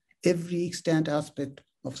commends every extant aspect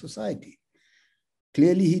of society.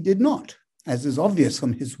 Clearly, he did not, as is obvious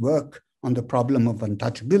from his work on the problem of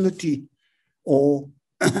untouchability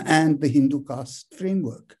and the Hindu caste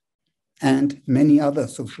framework and many other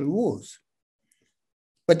social wars.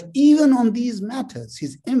 But even on these matters,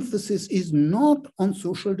 his emphasis is not on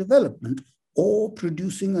social development or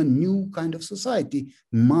producing a new kind of society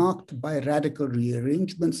marked by radical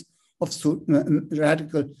rearrangements of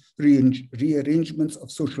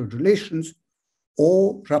social relations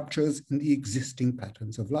or ruptures in the existing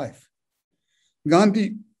patterns of life.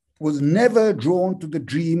 Gandhi was never drawn to the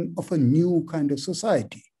dream of a new kind of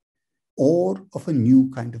society or of a new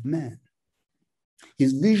kind of man.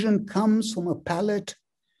 His vision comes from a palette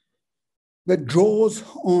that draws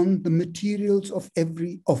on the materials of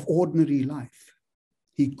ordinary life.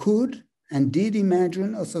 He could and did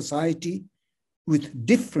imagine a society with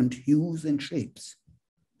different hues and shapes,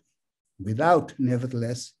 without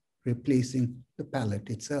nevertheless replacing the palette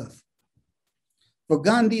itself. For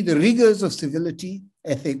Gandhi, the rigors of civility,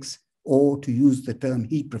 ethics, or to use the term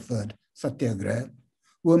he preferred, satyagraha,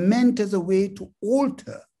 were meant as a way to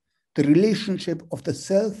alter the relationship of the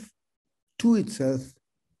self to itself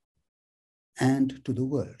and to the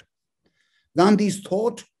world. Gandhi's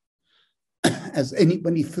thought, as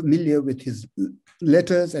anybody familiar with his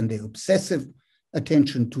letters and their obsessive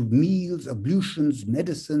attention to meals, ablutions,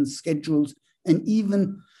 medicines, schedules, and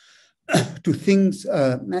even to things,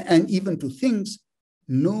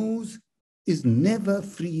 knows is never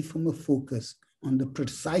free from a focus on the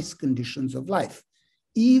precise conditions of life,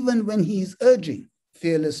 even when he is urging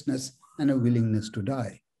fearlessness and a willingness to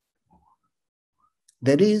die.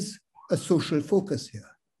 There is a social focus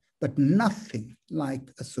here, but nothing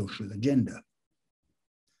like a social agenda.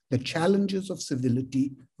 The challenges of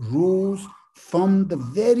civility rose from the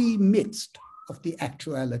very midst of the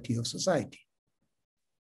actuality of society.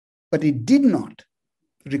 But it did not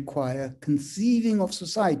require conceiving of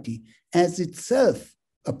society as itself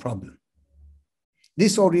a problem. In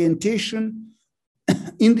this orientation,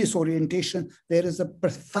 there is a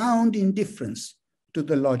profound indifference to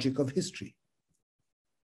the logic of history.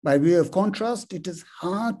 By way of contrast, it is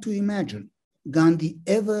hard to imagine Gandhi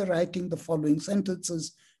ever writing the following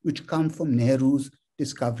sentences, which come from Nehru's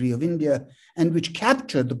Discovery of India and which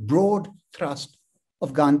capture the broad thrust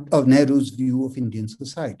of Nehru's view of Indian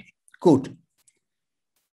society. Quote,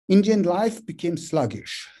 Indian life became a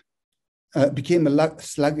sluggish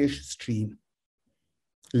stream,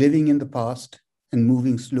 living in the past and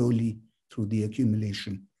moving slowly through the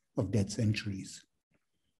accumulation of dead centuries.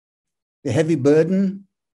 The heavy burden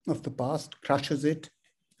of the past crushes it,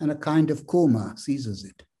 and a kind of coma seizes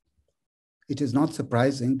it. It is not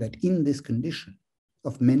surprising that in this condition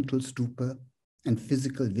of mental stupor and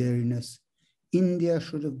physical weariness, India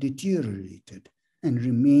should have deteriorated and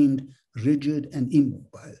remained rigid and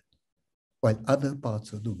immobile, while other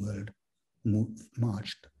parts of the world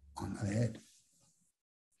marched on ahead.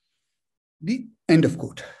 The end of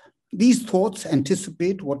quote. These thoughts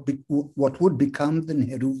anticipate what would become the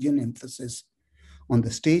Nehruvian emphasis on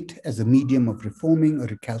the state as a medium of reforming a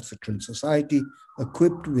recalcitrant society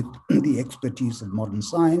equipped with the expertise of modern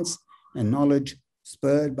science and knowledge,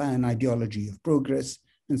 spurred by an ideology of progress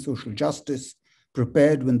and social justice,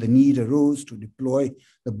 prepared when the need arose to deploy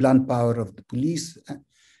the blunt power of the police,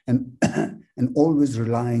 and always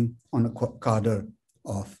relying on a cadre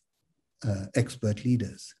of expert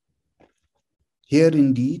leaders. Here,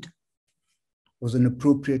 indeed, was an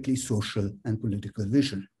appropriately social and political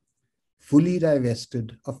vision, fully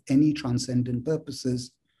divested of any transcendent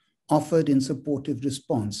purposes, offered in supportive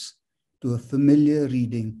response to a familiar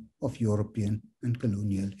reading of European and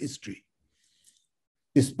colonial history.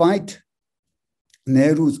 Despite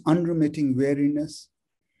Nehru's unremitting weariness,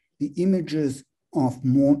 the images of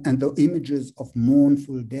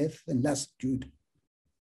mournful death and lassitude,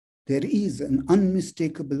 there is an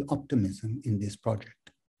unmistakable optimism in this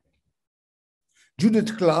project.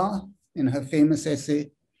 Judith Clark, in her famous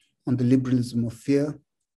essay on the liberalism of fear,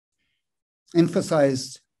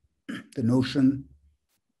 emphasized notions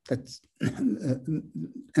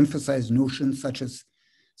such as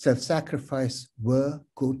self-sacrifice were,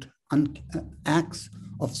 quote, acts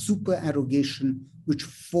of supererogation which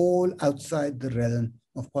fall outside the realm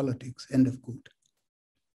of politics, end of quote.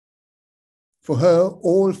 For her,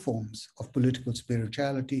 all forms of political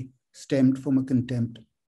spirituality stemmed from a contempt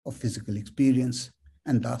of physical experience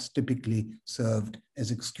and thus typically served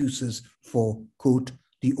as excuses for, quote,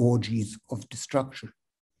 the orgies of destruction,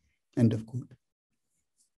 end of quote.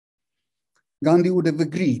 Gandhi would have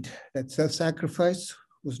agreed that self-sacrifice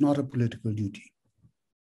was not a political duty.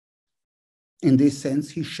 In this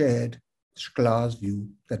sense, he shared Shklar's view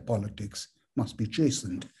that politics must be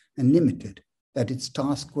chastened and limited, that its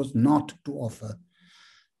task was not to offer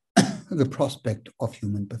the prospect of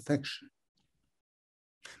human perfection.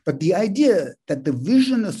 But the idea that the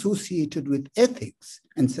vision associated with ethics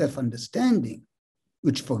and self-understanding,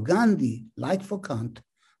 which for Gandhi, like for Kant,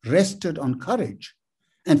 rested on courage,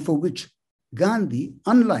 and for which Gandhi,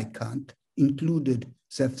 unlike Kant, included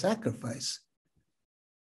self-sacrifice,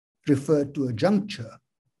 referred to a juncture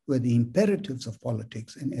where the imperatives of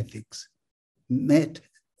politics and ethics met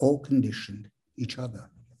or conditioned each other.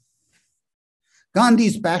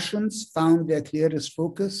 Gandhi's passions found their clearest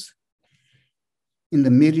focus in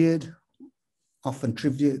the myriad of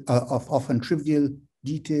often trivial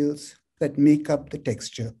details that make up the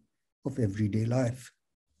texture of everyday life.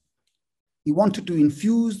 He wanted to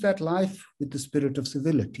infuse that life with the spirit of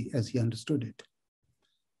civility as he understood it.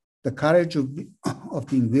 The courage of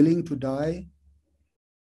being willing to die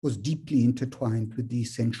was deeply intertwined with the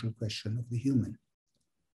essential question of the human,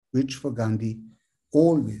 which for Gandhi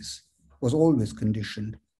was always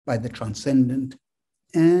conditioned by the transcendent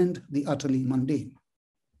and the utterly mundane.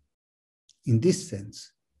 In this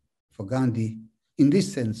sense, for Gandhi,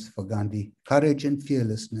 courage and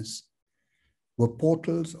fearlessness were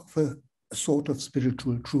portals of a sort of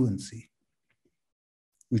spiritual truancy,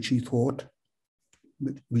 which he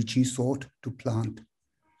sought to plant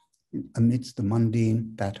amidst the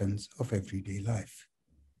mundane patterns of everyday life.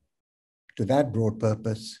 To that broad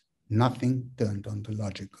purpose, nothing turned on the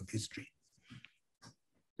logic of history.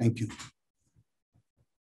 Thank you.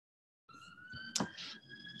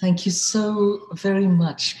 Thank you so very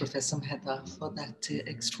much, Professor Mehta, for that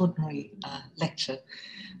extraordinary lecture.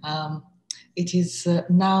 It is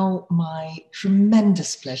now my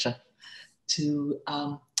tremendous pleasure to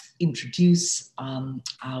introduce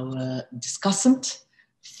our discussant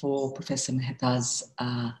for Professor Mehta's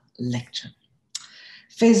lecture.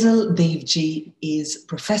 Faisal Devji is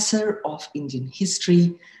Professor of Indian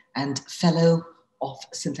History and Fellow of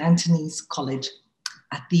St. Antony's College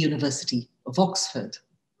at the University of Oxford.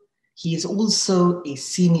 He is also a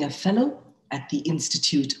Senior Fellow at the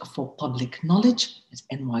Institute for Public Knowledge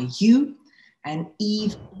at NYU and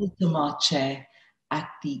Eve Altamar Chair at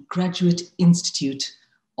the Graduate Institute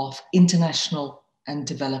of International and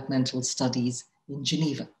Developmental Studies in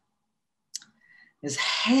Geneva. As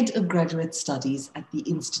Head of Graduate Studies at the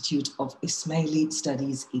Institute of Ismaili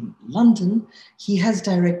Studies in London, he has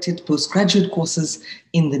directed postgraduate courses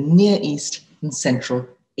in the Near East and Central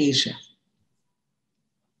Asia.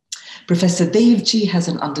 Professor Devji has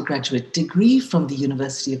an undergraduate degree from the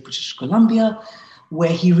University of British Columbia,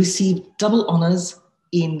 where he received double honors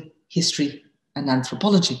in history and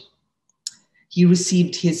anthropology. He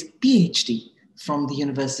received his PhD from the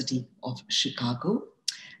University of Chicago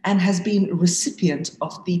and has been a recipient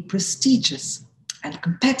of the prestigious and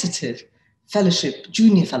competitive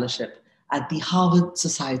junior fellowship at the Harvard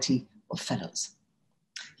Society of Fellows.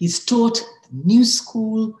 He's taught the New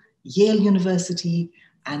School, Yale University,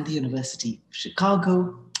 and the University of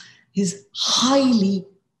Chicago. His highly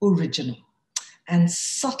original and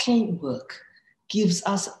subtle work gives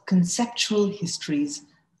us conceptual histories,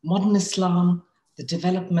 modern Islam, the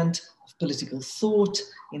development of political thought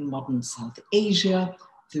in modern South Asia,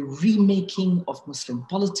 the remaking of Muslim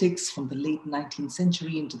politics from the late 19th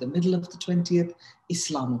century into the middle of the 20th,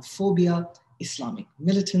 Islamophobia, Islamic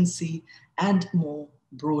militancy, and more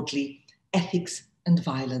broadly, ethics and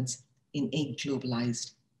violence in a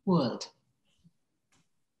globalized world.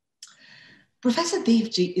 Professor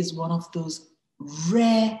Devji is one of those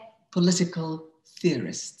rare political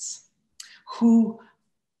theorists who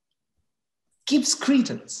gives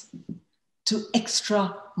credence to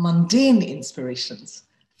extra mundane inspirations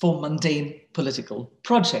for mundane political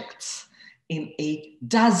projects in a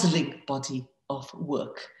dazzling body of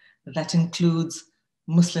work that includes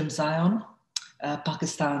Muslim Zion,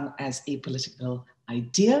 Pakistan as a Political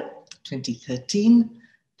Idea, 2013,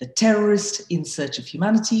 The Terrorist in Search of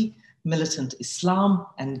Humanity, Militant Islam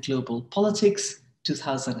and Global Politics,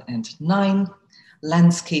 2009,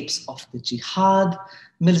 Landscapes of the Jihad,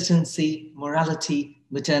 Militancy, Morality,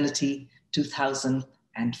 Modernity,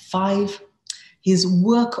 2005. His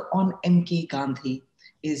work on M.K. Gandhi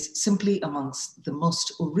is simply amongst the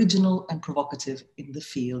most original and provocative in the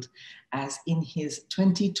field, as in his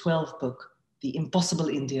 2012 book, The Impossible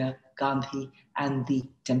India, Gandhi and the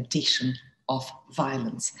Temptation of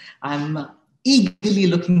Violence. I'm eagerly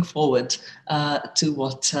looking forward to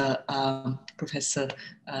what Professor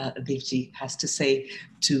Devji has to say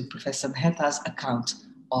to Professor Mehta's account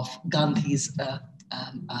of Gandhi's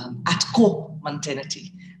at-core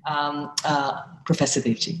mundanity. Professor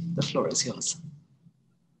Devji, the floor is yours.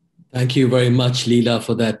 Thank you very much, Leela,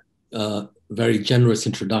 for that very generous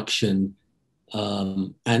introduction,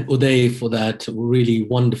 and Uday for that really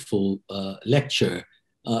wonderful lecture.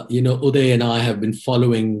 Uday and I have been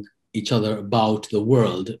following each other about the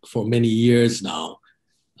world for many years now.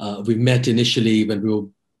 We met initially when we were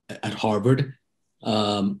at Harvard.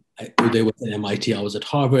 Uday was at MIT, I was at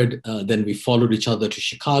Harvard. Then we followed each other to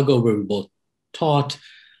Chicago, where we both taught,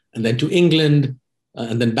 and then to England,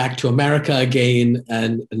 and then back to America again.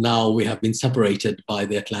 And now we have been separated by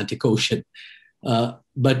the Atlantic Ocean.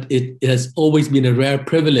 But it has always been a rare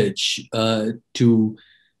privilege to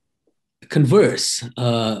converse,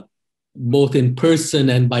 both in person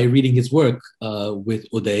and by reading his work with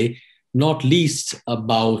Uday, not least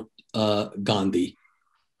about Gandhi,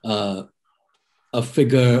 a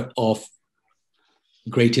figure of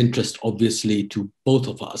great interest, obviously, to both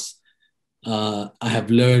of us. I have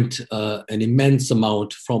learned an immense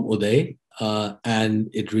amount from Uday, and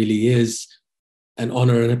it really is an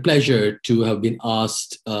honor and a pleasure to have been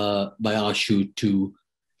asked by Ashu to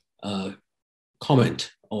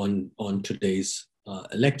comment on today's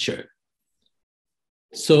lecture.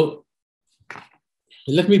 So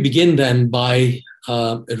let me begin then by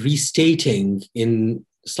restating in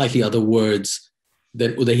slightly other words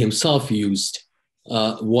than Uday himself used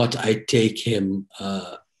what I take him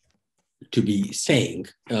to be saying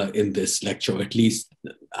in this lecture, or at least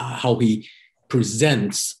how he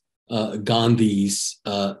presents Gandhi's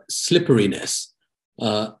slipperiness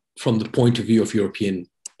from the point of view of European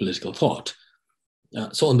political thought.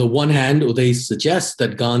 So on the one hand, Uday suggests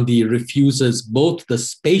that Gandhi refuses both the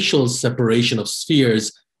spatial separation of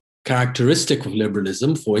spheres characteristic of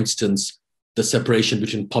liberalism, for instance, the separation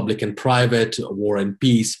between public and private, war and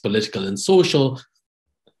peace, political and social,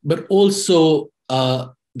 but also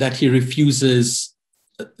that he refuses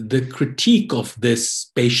the critique of this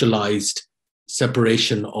spatialized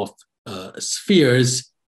separation of spheres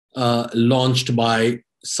launched by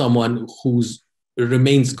someone whose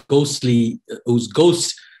ghost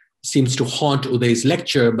seems to haunt Uday's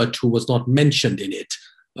lecture, but who was not mentioned in it,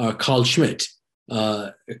 Carl Schmitt.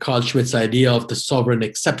 Carl Schmitt's idea of the sovereign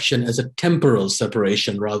exception as a temporal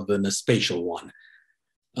separation rather than a spatial one.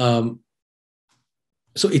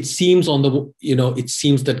 So it seems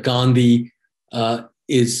that Gandhi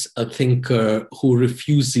is a thinker who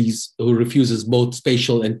refuses both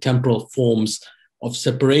spatial and temporal forms of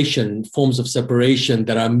separation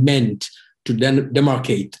that are meant to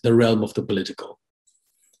demarcate the realm of the political.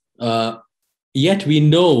 Yet we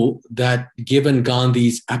know that given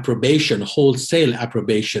Gandhi's wholesale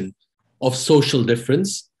approbation of social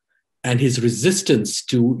difference and his resistance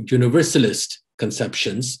to universalist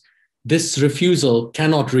conceptions, this refusal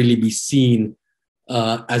cannot really be seen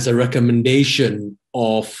as a recommendation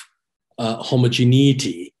of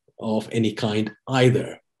homogeneity of any kind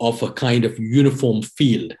either, of a kind of uniform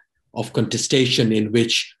field of contestation in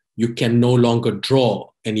which you can no longer draw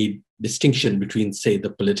any distinction between, say, the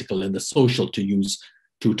political and the social, to use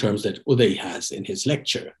two terms that Uday has in his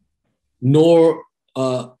lecture. Nor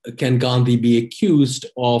can Gandhi be accused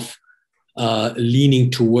of leaning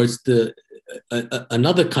towards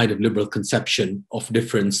another kind of liberal conception of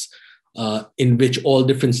difference in which all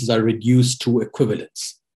differences are reduced to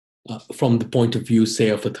equivalence from the point of view, say,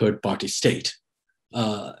 of a third-party state.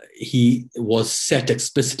 He was set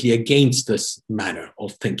explicitly against this manner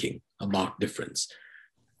of thinking about difference.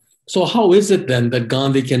 So how is it then that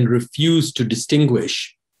Gandhi can refuse to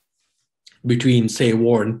distinguish between, say,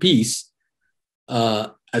 war and peace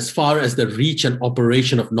as far as the reach and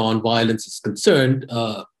operation of nonviolence is concerned,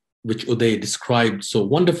 which Uday described so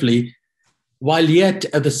wonderfully, while yet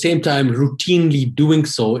at the same time routinely doing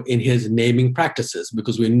so in his naming practices?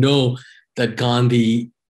 Because we know that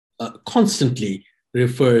Gandhi constantly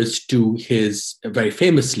refers to his, very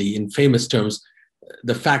famously, in famous terms,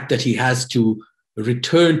 the fact that he has to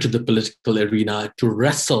return to the political arena to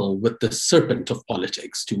wrestle with the serpent of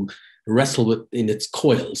politics, to wrestle with in its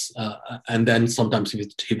coils, and then sometimes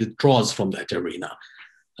he withdraws from that arena.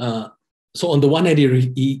 So on the one hand,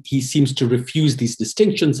 he seems to refuse these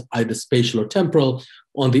distinctions, either spatial or temporal.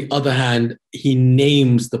 On the other hand, he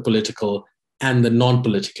names the political and the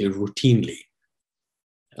non-political routinely.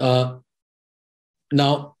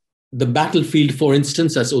 Now, the battlefield, for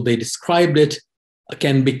instance, as Uday described it,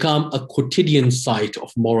 can become a quotidian site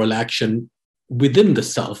of moral action within the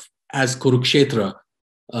self, as Kurukshetra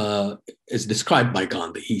is described by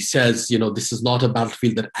Gandhi. He says, this is not a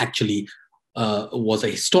battlefield that actually was a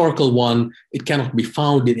historical one. It cannot be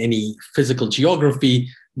found in any physical geography,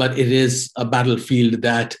 but it is a battlefield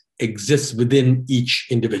that exists within each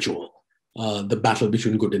individual, the battle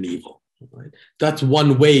between good and evil. Right? That's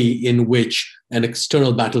one way in which an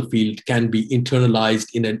external battlefield can be internalized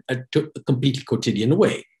in a completely quotidian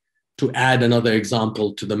way, to add another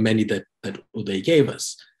example to the many that Uday gave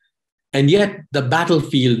us. And yet the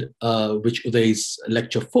battlefield, which Uday's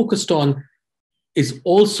lecture focused on, is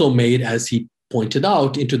also made, as he pointed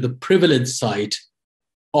out, into the privileged site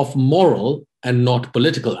of moral and not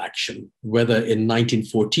political action, whether in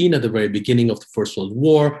 1914, at the very beginning of the First World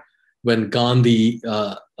War, when Gandhi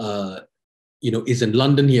is in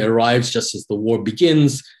London. He arrives just as the war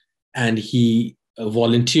begins, and he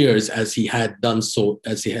volunteers, as he had done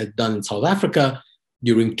in South Africa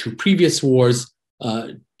during 2 previous wars,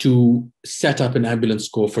 to set up an ambulance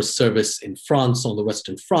corps for service in France on the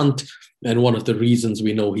Western Front. And one of the reasons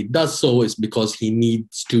we know he does so is because he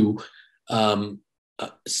needs to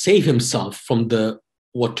save himself from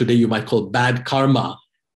what today you might call bad karma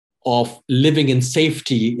of living in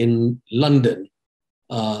safety in London,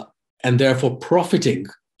 and therefore profiting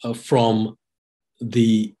from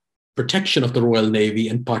the protection of the Royal Navy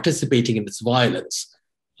and participating in its violence.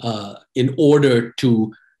 In order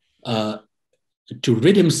to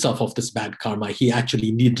rid himself of this bad karma, he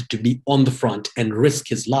actually needed to be on the front and risk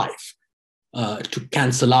his life to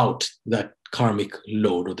cancel out that karmic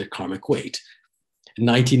load or the karmic weight. In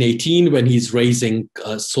 1918, when he's raising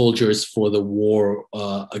soldiers for the war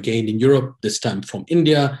again in Europe, this time from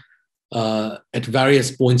India, at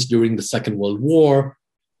various points during the Second World War,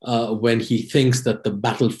 when he thinks that the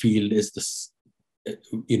battlefield is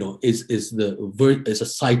a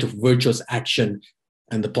site of virtuous action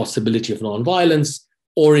and the possibility of nonviolence,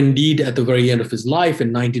 or indeed at the very end of his life in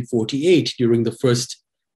 1948, during the first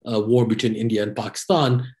war between India and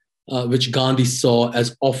Pakistan, which Gandhi saw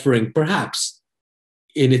as offering, perhaps,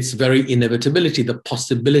 in its very inevitability, the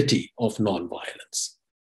possibility of nonviolence.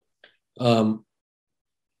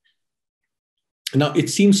 Now, it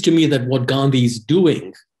seems to me that what Gandhi is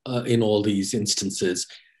doing in all these instances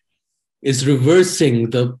is reversing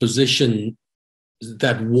the position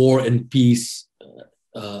that war and peace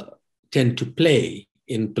tend to play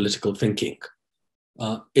in political thinking.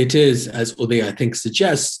 It is, as Uday, I think,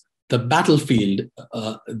 suggests, the battlefield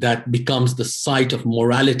that becomes the site of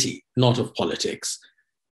morality, not of politics.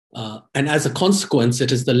 And as a consequence,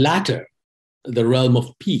 it is the latter, the realm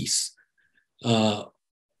of peace,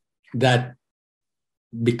 that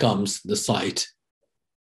becomes the site,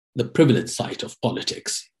 the privileged site of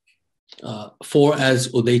politics. For as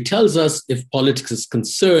Uday tells us, if politics is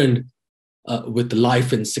concerned with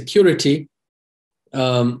life and security,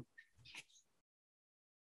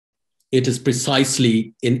 it is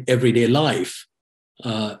precisely in everyday life,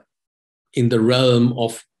 in the realm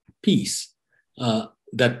of peace,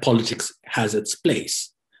 that politics has its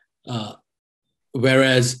place.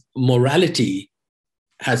 Whereas morality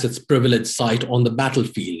has its privileged site on the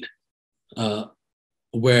battlefield,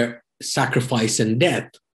 where sacrifice and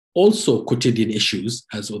death, also quotidian issues,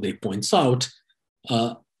 as Uday points out,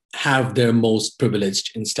 have their most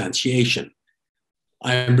privileged instantiation.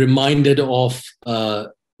 I am reminded of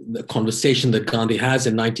the conversation that Gandhi has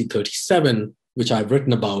in 1937, which I've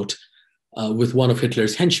written about, with one of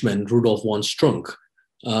Hitler's henchmen, Rudolf von Strunk,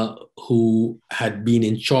 who had been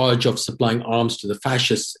in charge of supplying arms to the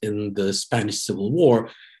fascists in the Spanish Civil War.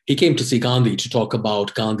 He came to see Gandhi to talk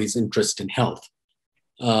about Gandhi's interest in health.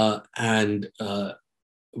 And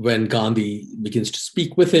when Gandhi begins to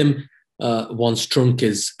speak with him, von Strunk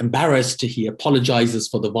is embarrassed. He apologizes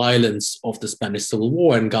for the violence of the Spanish Civil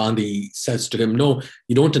War. And Gandhi says to him, "No,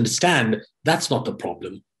 you don't understand. That's not the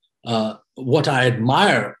problem. What I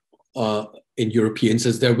admire in Europeans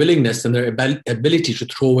is their willingness and their ability to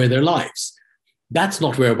throw away their lives. That's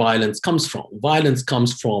not where violence comes from. Violence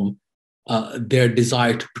comes from their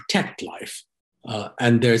desire to protect life.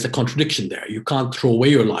 And there's a contradiction there. You can't throw away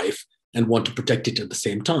your life and want to protect it at the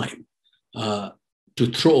same time. To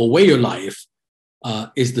throw away your life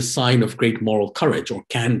is the sign of great moral courage, or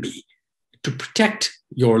can be. To protect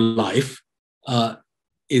your life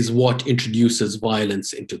is what introduces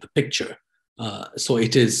violence into the picture. So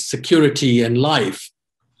it is security and life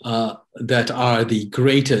that are the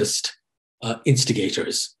greatest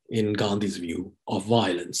instigators, in Gandhi's view, of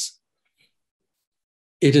violence.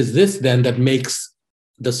 It is this then that makes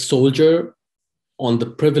the soldier on the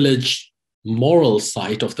privileged moral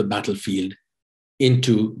side of the battlefield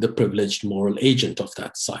into the privileged moral agent of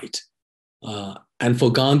that side. And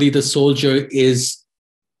for Gandhi, the soldier is,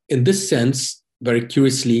 in this sense, very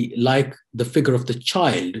curiously, like the figure of the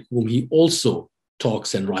child, whom he also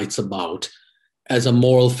talks and writes about as a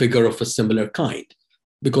moral figure of a similar kind.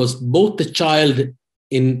 Because both the child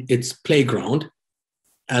in its playground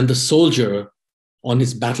and the soldier on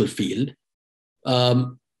his battlefield,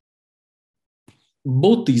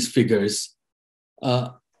 both these figures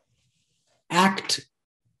act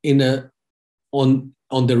on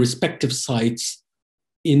their respective sides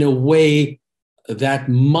in a way that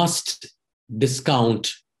must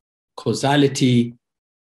discount causality,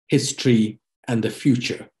 history, and the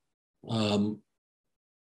future.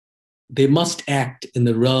 They must act in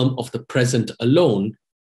the realm of the present alone,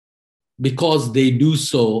 because they do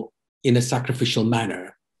so in a sacrificial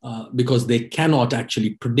manner, because they cannot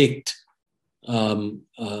actually predict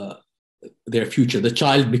their future. The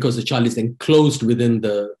child, because the child is enclosed within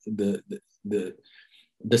the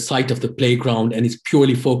site of the playground and is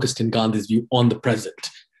purely focused, in Gandhi's view, on the present.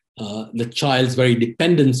 The child's very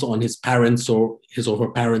dependence on his parents or his or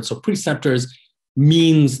her parents or preceptors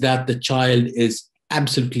means that the child is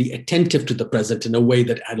absolutely attentive to the present in a way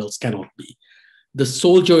that adults cannot be. The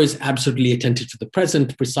soldier is absolutely attentive to the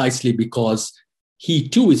present precisely because he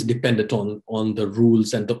too is dependent on the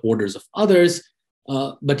rules and the orders of others,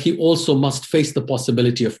 but he also must face the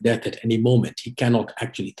possibility of death at any moment. He cannot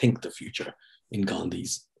actually think the future, in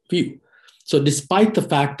Gandhi's view. So despite the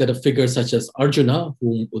fact that a figure such as Arjuna,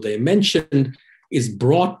 whom Uday mentioned, is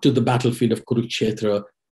brought to the battlefield of Kurukshetra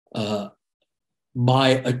by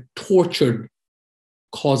a tortured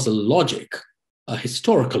causal logic, a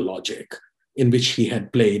historical logic, in which he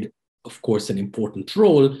had played, of course, an important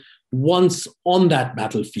role, once on that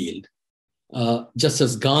battlefield, just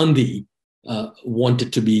as Gandhi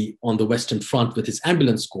wanted to be on the Western Front with his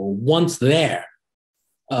ambulance corps, once there,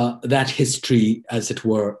 that history, as it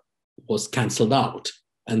were, was cancelled out.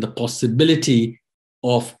 And the possibility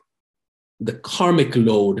of the karmic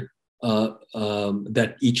load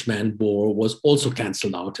that each man bore was also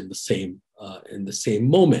cancelled out in the same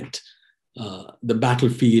moment. The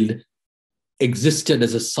battlefield existed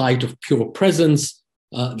as a site of pure presence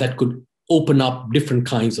that could open up different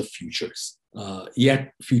kinds of futures,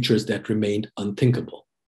 yet futures that remained unthinkable.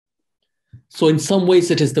 So in some ways,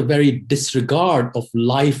 it is the very disregard of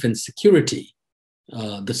life and security,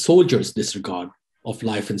 the soldier's disregard of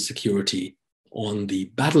life and security on the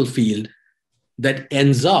battlefield, that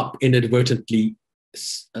ends up inadvertently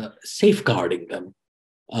safeguarding them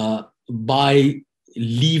by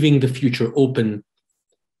leaving the future open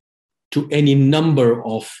to any number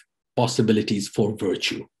of possibilities for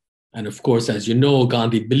virtue. And of course, as you know,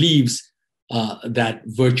 Gandhi believes that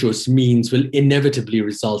virtuous means will inevitably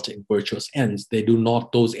result in virtuous ends.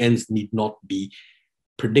 Those ends need not be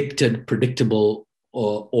predicted, predictable,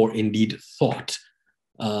 or indeed thought,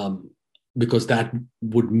 because that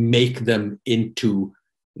would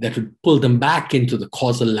pull them back into the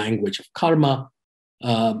causal language of karma,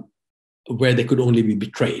 where they could only be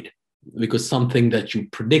betrayed. Because something that you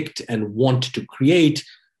predict and want to create,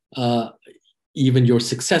 even your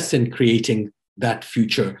success in creating that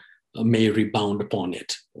future may rebound upon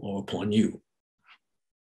it or upon you.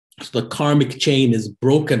 So the karmic chain is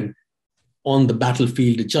broken on the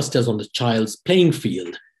battlefield just as on the child's playing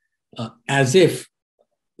field, as if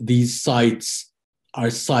these sites are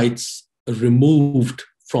sites removed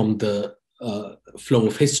from the flow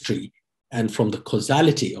of history and from the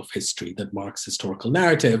causality of history that marks historical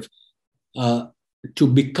narrative, to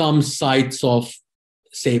become sites of,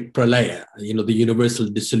 say, pralaya, the universal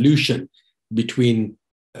dissolution between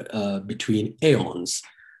aeons.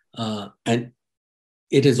 And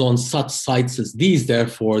it is on such sites as these,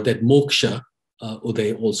 therefore, that moksha,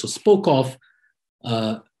 Uday also spoke of,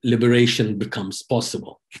 liberation becomes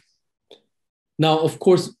possible. Now, of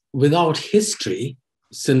course, without history,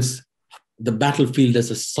 since the battlefield is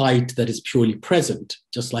a site that is purely present,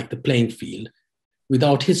 just like the playing field,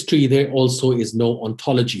 without history, there also is no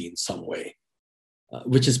ontology in some way,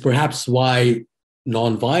 which is perhaps why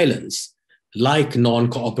nonviolence, like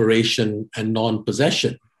non-cooperation and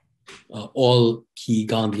non-possession, all key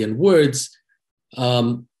Gandhian words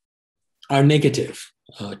are negative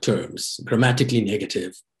terms, grammatically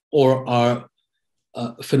negative, or are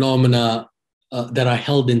phenomena that are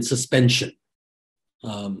held in suspension.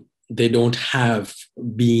 They don't have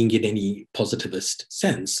being in any positivist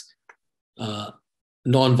sense.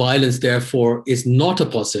 Nonviolence, therefore, is not a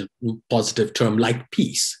positive term like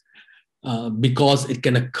peace, because it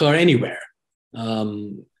can occur anywhere,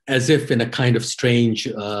 as if in a kind of strange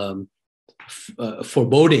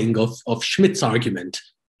foreboding of Schmidt's argument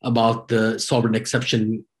about the sovereign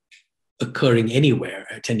exception occurring anywhere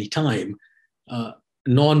at any time.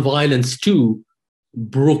 Nonviolence, too,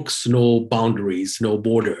 brooks no boundaries, no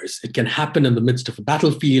borders. It can happen in the midst of a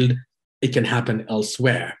battlefield. It can happen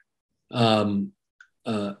elsewhere. And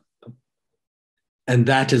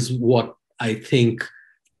that is what I think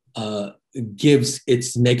gives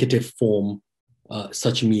its negative form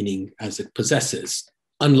such meaning as it possesses,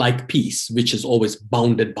 unlike peace, which is always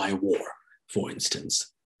bounded by war, for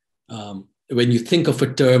instance. When you think of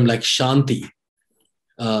a term like shanti,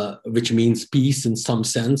 which means peace in some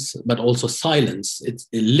sense, but also silence, it's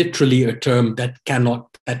literally a term that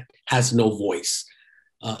has no voice,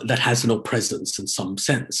 that has no presence in some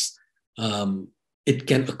sense. It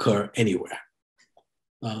can occur anywhere.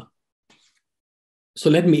 So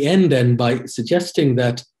let me end then by suggesting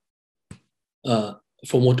that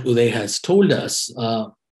from what Uday has told us,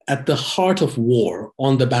 at the heart of war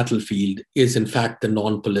on the battlefield is in fact the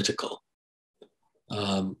non-political,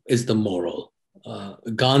 is the moral.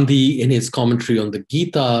 Gandhi, in his commentary on the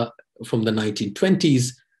Gita from the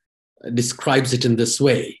 1920s, describes it in this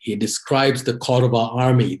way. He describes the Kaurava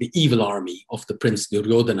army, the evil army of the Prince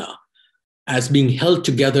Duryodhana, as being held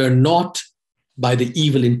together not by the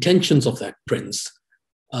evil intentions of that prince,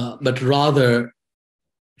 but rather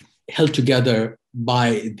held together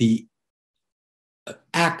by the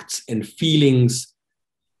acts and feelings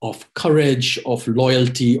of courage, of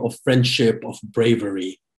loyalty, of friendship, of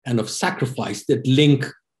bravery, and of sacrifice that link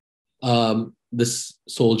the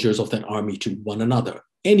soldiers of that army to one another.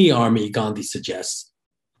 Any army, Gandhi suggests,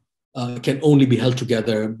 can only be held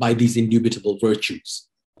together by these indubitable virtues,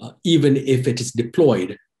 even if it is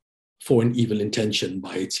deployed for an evil intention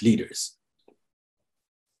by its leaders.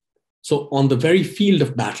 So on the very field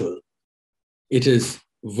of battle, it is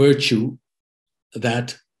virtue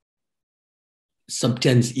that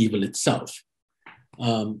subtends evil itself.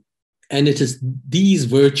 And it is these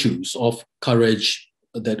virtues of courage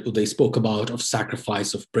that Uday spoke about, of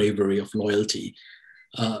sacrifice, of bravery, of loyalty,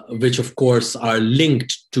 which of course are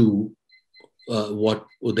linked to what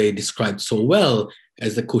Uday described so well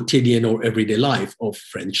as the quotidian or everyday life of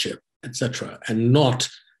friendship, etc., and not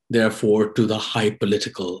therefore to the high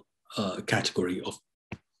political category of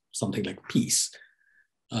something like peace.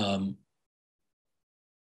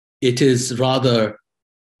 It is rather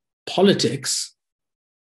politics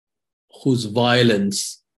whose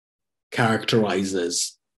violence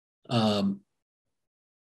characterizes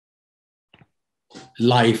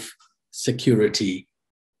life, security,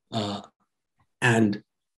 and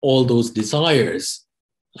all those desires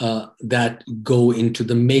that go into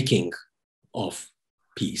the making of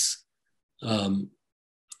peace.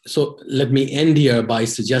 So let me end here by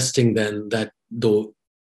suggesting then that though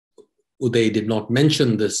Uday did not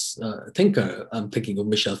mention this thinker, I'm thinking of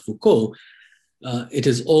Michel Foucault, it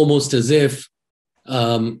is almost as if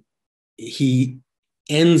he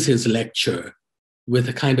ends his lecture with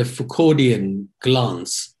a kind of Foucauldian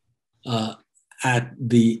glance at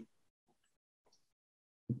the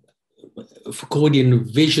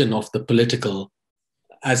Foucauldian vision of the political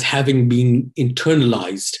as having been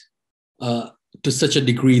internalized to such a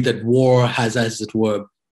degree that war has, as it were,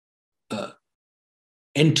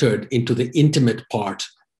 entered into the intimate part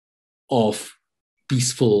of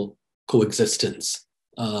peaceful coexistence.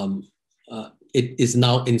 It is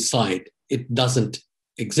now inside. It doesn't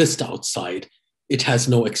exist outside. It has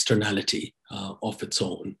no externality of its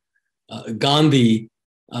own. Gandhi,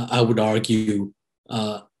 I would argue,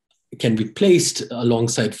 can be placed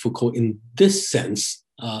alongside Foucault in this sense,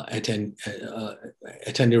 at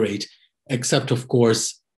any rate, except, of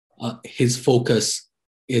course, his focus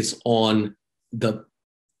is on the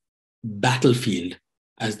battlefield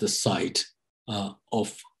as the site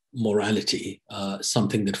of morality,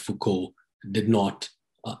 something that Foucault did not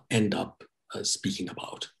end up speaking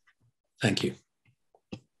about. Thank you.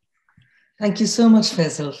 Thank you so much,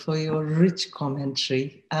 Faisal, for your rich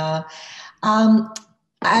commentary.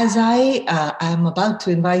 As I am about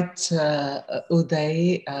to invite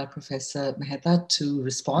Uday, Professor Mehta, to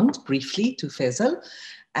respond briefly to Faisal,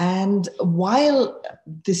 and while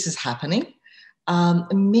this is happening,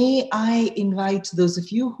 May I invite those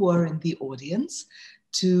of you who are in the audience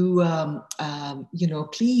to,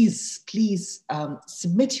 please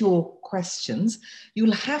submit your questions.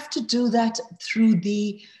 You'll have to do that through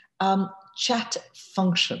the chat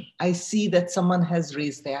function. I see that someone has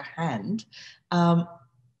raised their hand,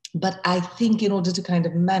 but I think in order to kind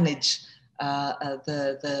of manage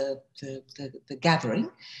the gathering,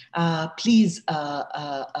 please,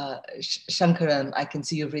 Shankaran, I can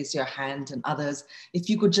see you've raised your hand, and others, if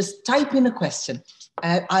you could just type in a question,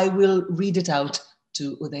 I will read it out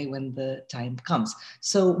to Uday when the time comes.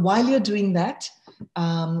 So while you're doing that,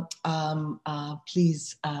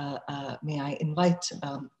 please, may I invite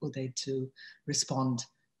Uday to respond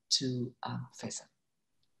to Faisal.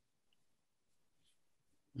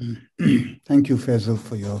 Thank you, Faisal,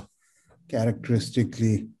 for your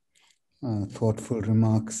characteristically thoughtful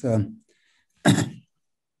remarks.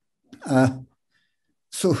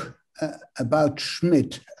 So about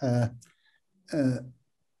Schmidt,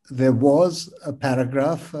 there was a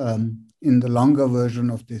paragraph in the longer version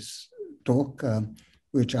of this talk,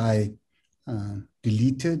 which I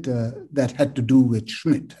deleted, that had to do with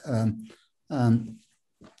Schmidt.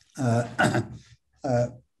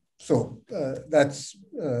 So that's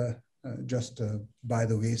just by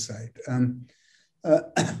the wayside.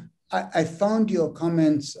 I found your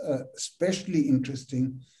comments especially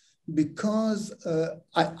interesting because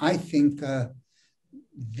I think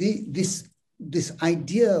this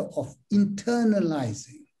idea of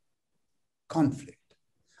internalizing conflict,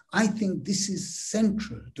 I think this is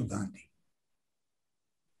central to Gandhi.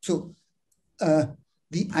 So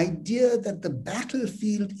the idea that the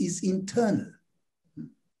battlefield is internal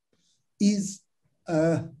is,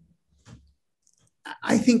 I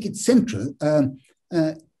think it's central.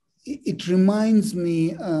 It reminds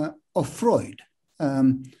me of Freud.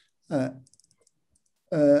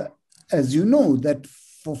 As you know, that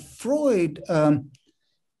for Freud,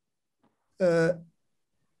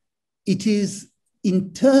 it is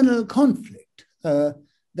internal conflict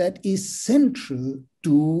that is central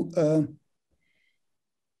to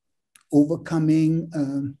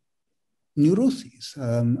overcoming neuroses.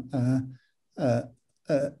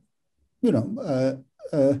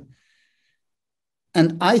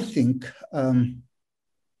 And I think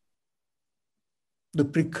the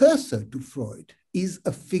precursor to Freud is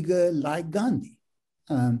a figure like Gandhi,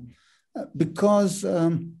 because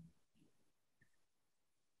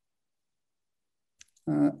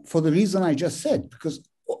for the reason I just said, because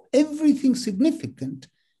everything significant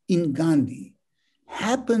in Gandhi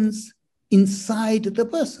happens inside the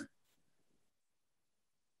person.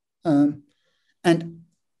 And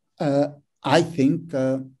I think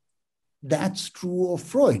that's true of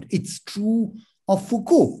Freud. It's true of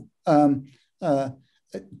Foucault.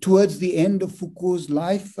 Towards the end of Foucault's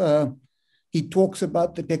life, he talks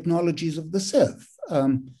about the technologies of the self.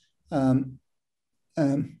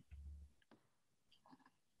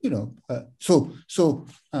 So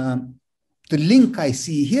the link I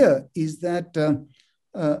see here is that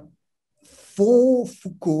for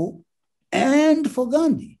Foucault and for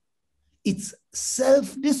Gandhi, it's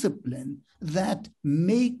self-discipline that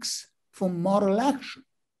makes for moral action.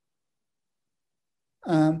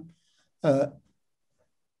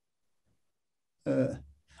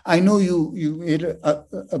 I know you made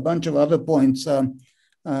a bunch of other points,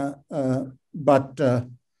 but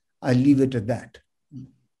I'll leave it at that.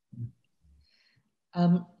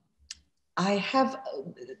 I have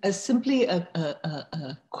simply a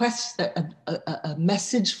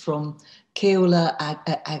message from Keola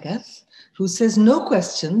Agath, who says, no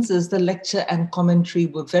questions, as the lecture and commentary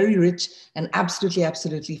were very rich and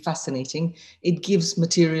absolutely fascinating. It gives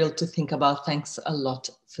material to think about. Thanks a lot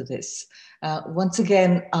for this. Once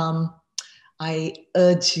again, I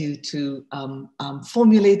urge you to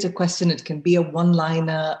formulate a question. It can be a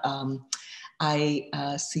one-liner. I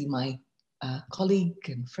see my colleague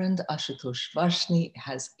and friend Ashutosh Varshni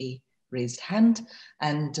has a raised hand,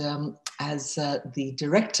 and as the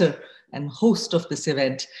director and host of this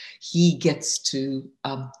event, he gets to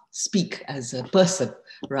speak as a person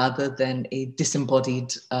rather than a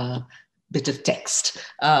disembodied bit of text.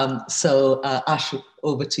 So Ashu,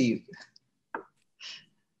 over to you.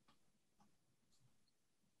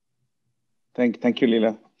 Thank you,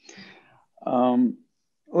 Leela.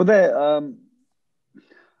 Uday,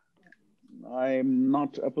 I'm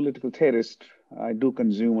not a political theorist. I do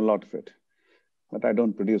consume a lot of it, but I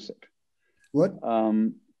don't produce it. What?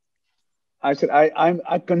 I said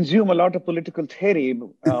I consume a lot of political theory,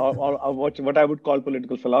 or what I would call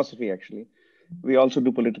political philosophy, actually. We also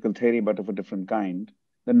do political theory, but of a different kind.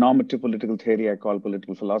 The normative political theory I call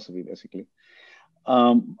political philosophy, basically.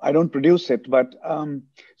 I don't produce it, but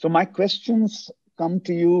so my questions come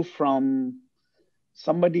to you from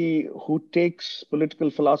somebody who takes political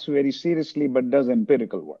philosophy very seriously, but does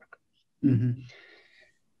empirical work.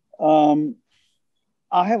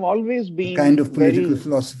 I have always been the kind of political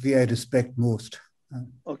philosophy I respect most.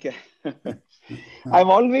 Okay. I've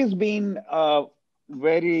always been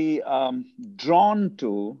very drawn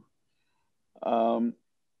to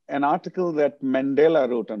an article that Mandela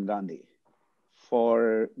wrote on Gandhi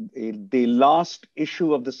for the last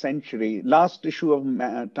issue of the century, last issue of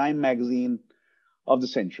Time magazine of the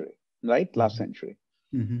century, right? Last century.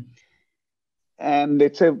 And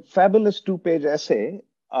it's a fabulous 2-page essay.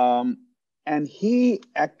 And he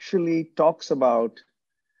actually talks about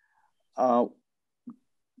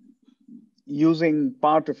using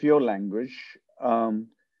part of your language,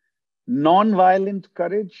 non-violent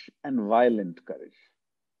courage and violent courage.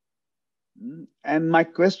 And my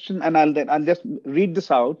question, and I'll just read this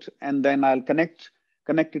out, and then I'll connect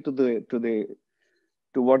it to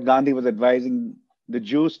what Gandhi was advising the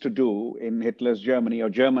Jews to do in Hitler's Germany, or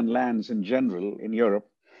German lands in general in Europe.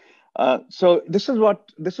 So this is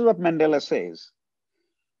what Mandela says.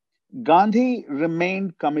 Gandhi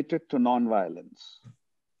remained committed to non-violence.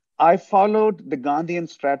 I followed the Gandhian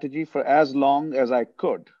strategy for as long as I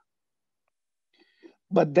could.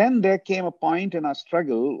 But then there came a point in our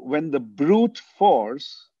struggle when the brute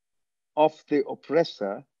force of the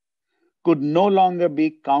oppressor could no longer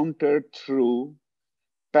be countered through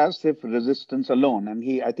passive resistance alone. And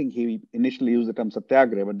I think he initially used the term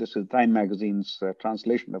satyagraha, but this is Time magazine's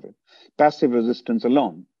translation of it. Passive resistance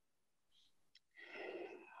alone.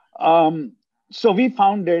 So we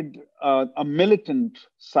founded a militant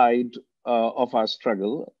side of our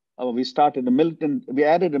struggle. We added a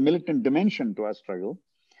militant dimension to our struggle.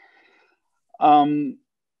 And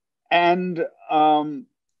in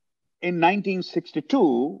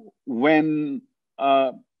 1962, when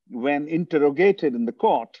interrogated in the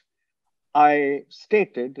court, I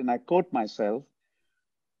stated, and I quote myself,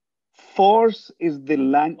 "Force is the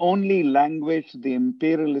only language the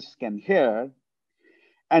imperialists can hear,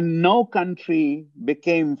 and no country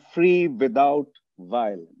became free without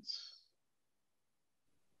violence."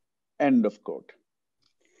 End of quote.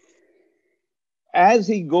 As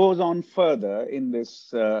he goes on further in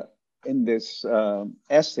this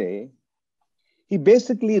essay, he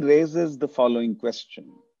basically raises the following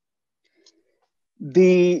question: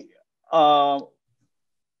 that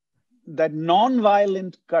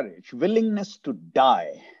non-violent courage, willingness to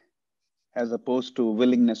die, as opposed to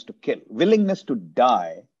willingness to kill, willingness to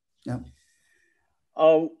die,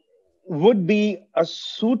 would be a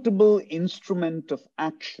suitable instrument of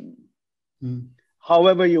action.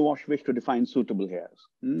 However you wish to define suitable here,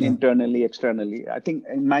 internally, externally. I think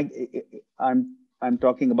I'm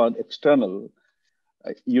talking about external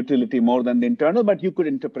utility more than the internal, but you could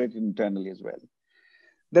interpret it internally as well.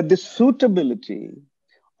 That the suitability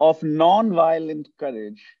of non-violent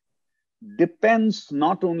courage depends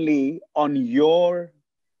not only on your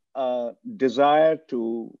desire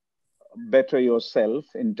to better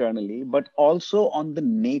yourself internally, but also on the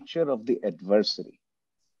nature of the adversary.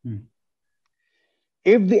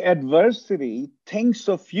 If the adversary thinks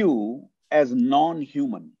of you as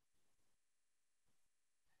non-human,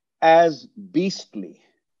 as beastly,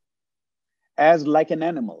 as like an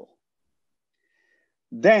animal,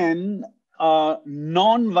 then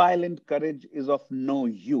non-violent courage is of no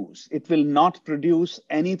use. It will not produce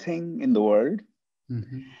anything in the world.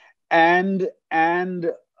 And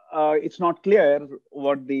it's not clear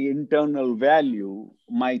what the internal value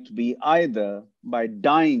might be either by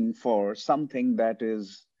dying for something that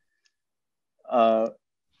is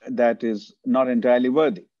not entirely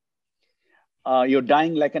worthy. You're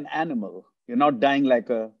dying like an animal. You're not dying like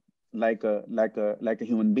a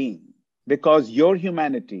human being, because your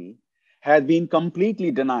humanity has been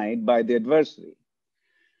completely denied by the adversary.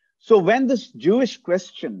 So when this Jewish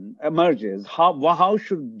question emerges, how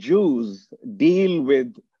should Jews deal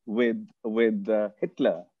with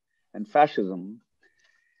Hitler and fascism?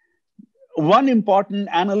 One important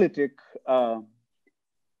analytic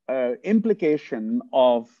implication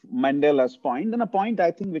of Mandela's point, and a point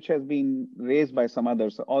I think which has been raised by some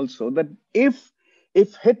others also, that if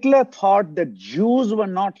Hitler thought that Jews were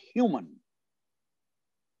not human,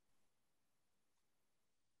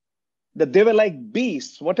 that they were like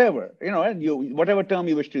beasts, whatever, whatever term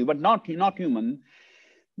you wish to use, but not human,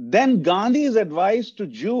 then Gandhi's advice to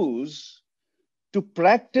Jews to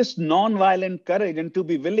practice non-violent courage and to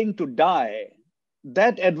be willing to die,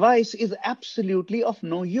 that advice is absolutely of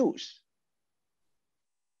no use.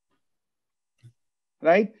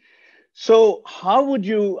 Right? So how would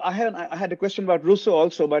you, I had a question about Rousseau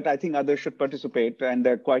also, but I think others should participate, and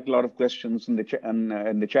there are quite a lot of questions in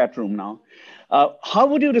the chat room now. How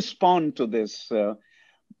would you respond to this?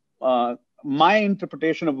 My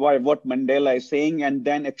interpretation of what Mandela is saying, and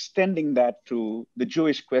then extending that to the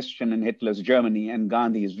Jewish question in Hitler's Germany and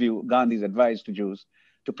Gandhi's advice to Jews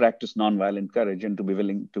to practice nonviolent courage and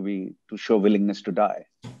to show willingness to die.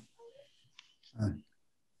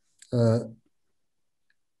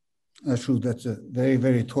 Ashru, that's a very,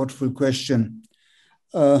 very thoughtful question.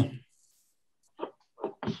 I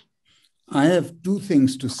have two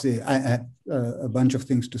things to say. I have a bunch of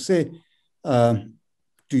things to say to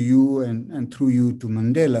you and through you to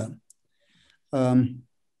Mandela.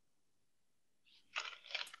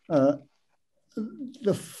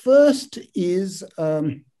 The first is,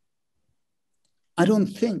 I don't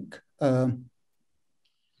think,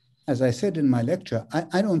 as I said in my lecture,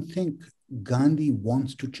 I don't think Gandhi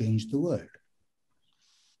wants to change the world.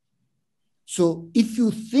 So if you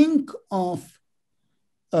think of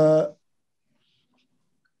the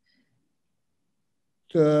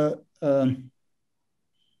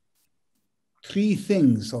three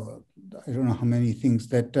things, or I don't know how many things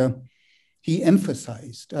that he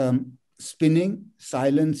emphasized, spinning,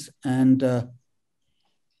 silence, and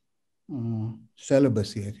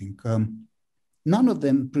celibacy, I think, none of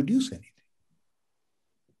them produce anything.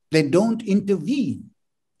 They don't intervene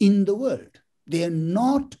in the world. They are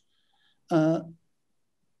not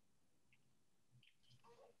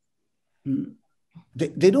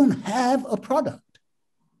they don't have a product.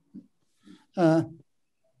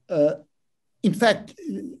 In fact,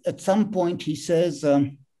 at some point he says,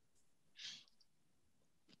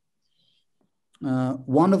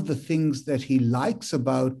 one of the things that he likes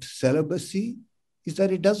about celibacy is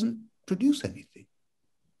that it doesn't produce anything.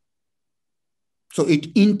 So it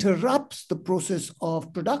interrupts the process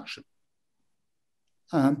of production.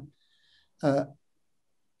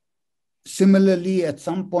 Similarly, at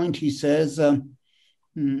some point he says,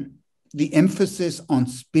 the emphasis on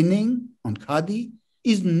spinning, on khadi,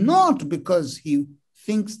 is not because he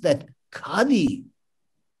thinks that khadi,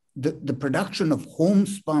 the production of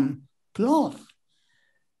homespun cloth,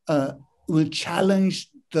 will challenge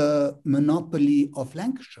the monopoly of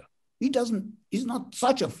Lancashire. He's not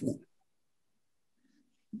such a fool.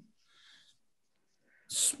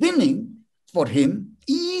 Spinning for him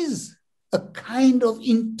is a kind of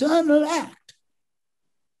internal act.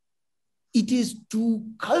 It is to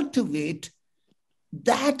cultivate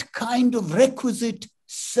that kind of requisite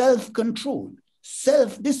self-control,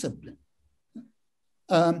 self-discipline,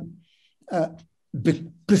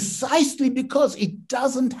 precisely because it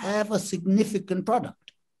doesn't have a significant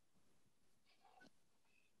product.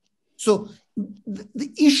 So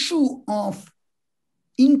the issue of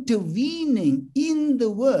intervening in the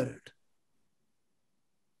world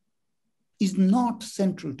is not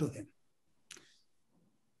central to him.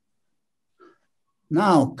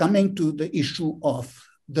 Now, coming to the issue of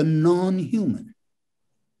the non-human.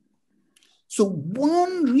 So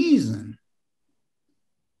one reason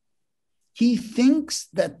he thinks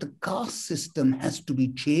that the caste system has to be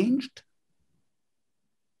changed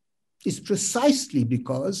is precisely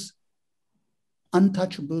because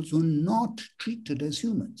untouchables were not treated as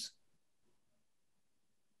humans.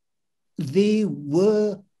 They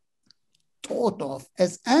were thought of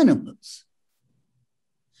as animals.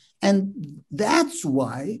 And that's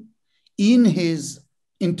why in his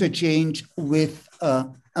interchange with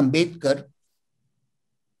Ambedkar,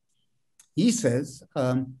 he says,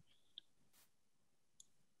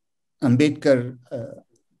 Ambedkar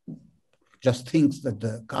just thinks that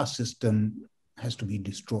the caste system has to be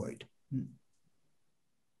destroyed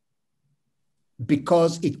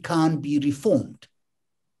because it can't be reformed.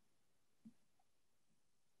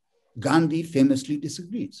 Gandhi famously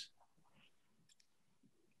disagrees.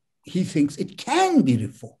 He thinks it can be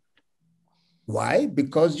reformed. Why?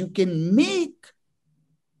 Because you can make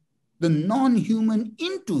the non-human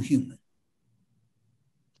into human.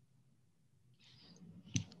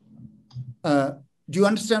 Do you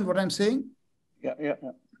understand what I'm saying? Yeah.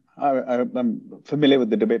 I'm familiar with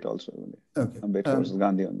the debate also. Okay. Ambedkar versus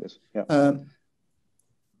Gandhi on this. Yeah.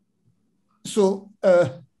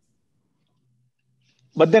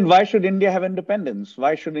 But then why should India have independence?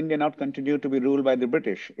 Why should India not continue to be ruled by the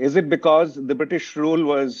British? Is it because the British rule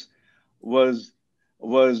was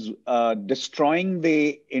destroying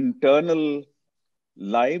the internal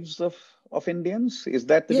lives of Indians? Is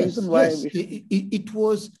that the reason why? Yes, it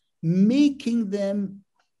was making them,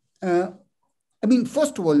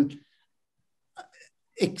 first of all,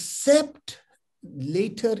 except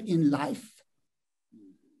later in life,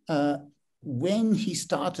 when he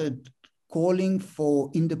started calling for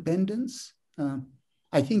independence.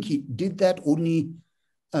 I think he did that only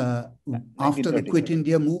after the Quit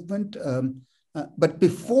India movement. But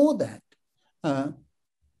before that,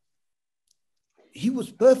 he was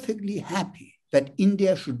perfectly happy that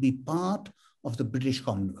India should be part of the British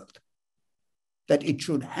Commonwealth, that it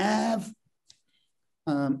should have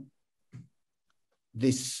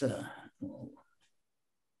this,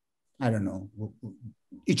 I don't know,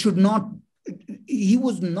 it should not, he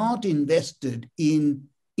was not invested in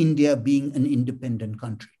India being an independent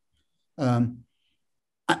country.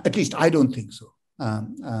 At least I don't think so.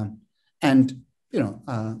 And,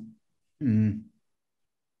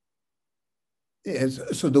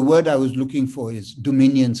 so the word I was looking for is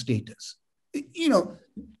dominion status.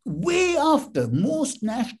 Way after most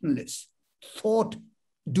nationalists thought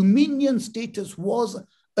dominion status was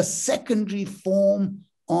a secondary form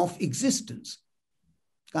of existence,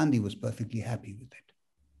 Gandhi was perfectly happy with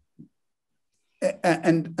it.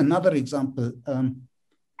 And another example,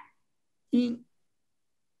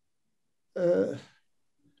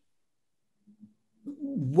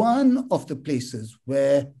 one of the places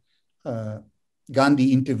where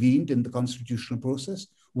Gandhi intervened in the constitutional process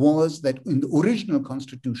was that in the original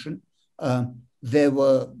constitution, there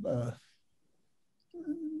were,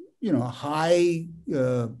 high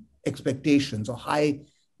expectations or high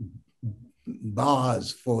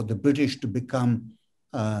bars for the British to become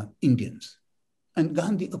Indians. And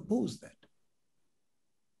Gandhi opposed that.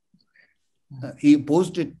 He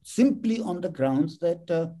opposed it simply on the grounds that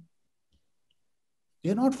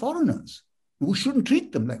they're not foreigners. We shouldn't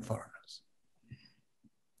treat them like foreigners.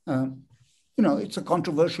 It's a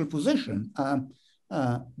controversial position,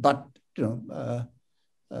 but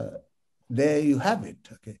there you have it.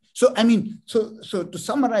 Okay. So I mean, so to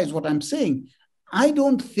summarize what I'm saying, I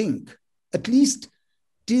don't think, at least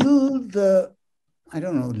till the,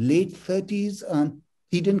 late 30s,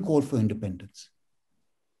 he didn't call for independence.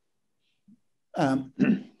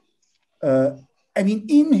 In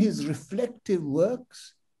his reflective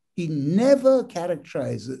works, he never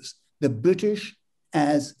characterizes the British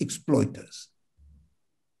as exploiters.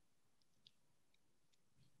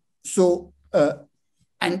 So,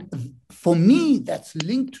 and for me, that's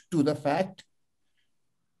linked to the fact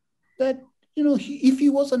that, if he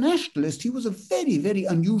was a nationalist, he was a very, very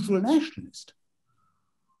unusual nationalist.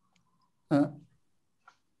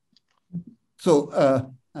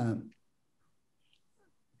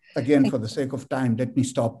 Again, for the sake of time, let me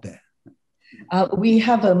stop there. We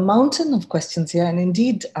have a mountain of questions here, and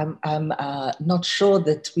indeed, I'm not sure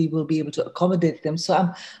that we will be able to accommodate them. So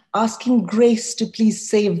I'm asking Grace to please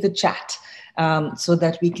save the chat so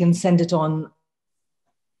that we can send it on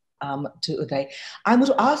to Uday. I'm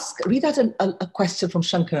going to read out a question from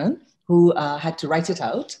Shankaran, who had to write it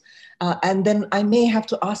out. And then I may have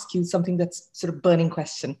to ask you something that's sort of burning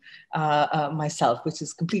question myself, which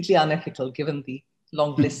is completely unethical given the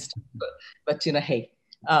long list, but hey.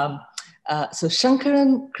 So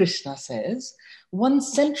Shankaran Krishna says, one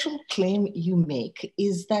central claim you make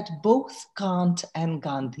is that both Kant and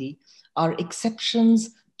Gandhi are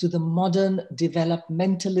exceptions to the modern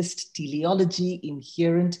developmentalist teleology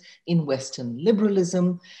inherent in Western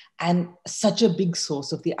liberalism and such a big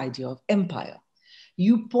source of the idea of empire.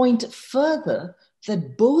 You point further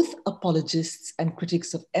that both apologists and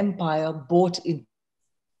critics of empire bought into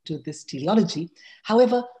this teleology.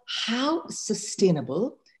 However, how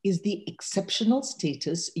sustainable is the exceptional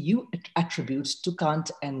status you attribute to Kant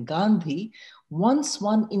and Gandhi once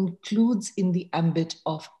one includes in the ambit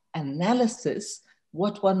of analysis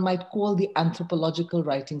what one might call the anthropological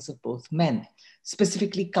writings of both men,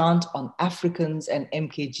 specifically Kant on Africans and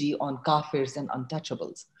MKG on Kafirs and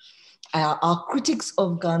untouchables? Are critics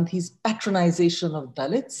of Gandhi's patronization of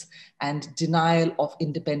Dalits and denial of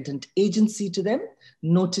independent agency to them,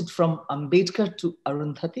 noted from Ambedkar to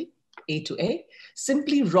Arundhati, A to A,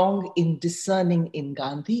 simply wrong in discerning in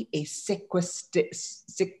Gandhi a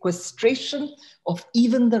sequestration of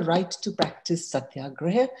even the right to practice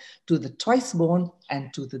satyagraha to the twice born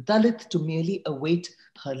and to the Dalit to merely await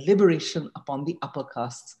her liberation upon the upper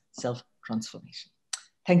caste's self-transformation?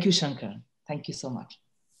 Thank you, Shankar. Thank you so much.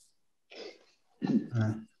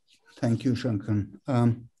 Thank you, Shankar.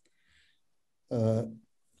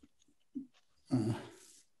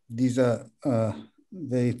 These are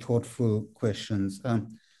very thoughtful questions.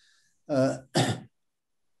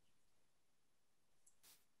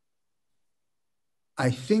 I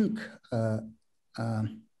think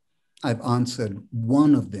I've answered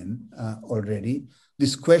one of them already.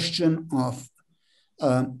 This question of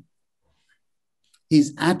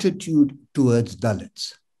his attitude towards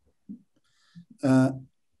Dalits.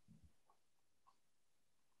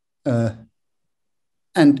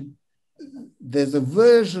 And there's a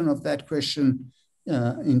version of that question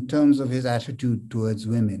in terms of his attitude towards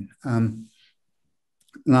women.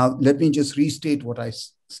 Now, let me just restate what I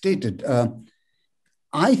stated.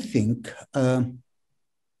 I think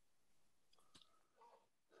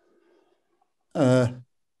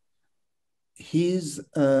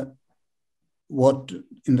what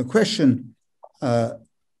in the question,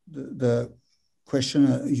 the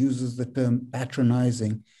questioner uses the term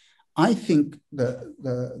patronizing. I think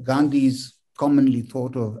the Gandhi's commonly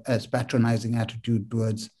thought of as patronizing attitude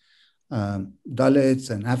towards Dalits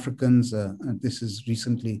and Africans, and this has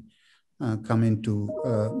recently come into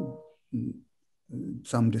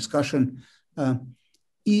some discussion,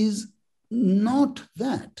 is not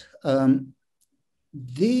that.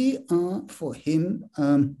 They are for him,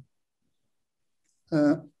 how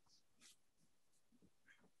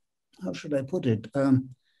should I put it?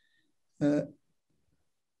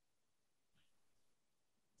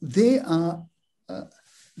 They are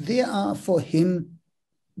for him,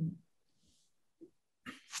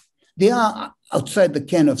 they are outside the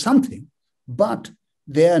ken of something, but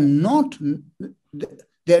they are not,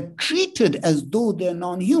 they're treated as though they're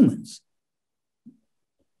non-humans,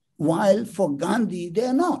 while for Gandhi,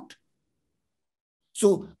 they're not.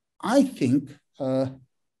 So I think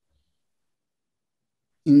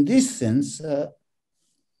in this sense,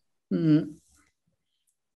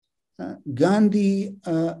 Gandhi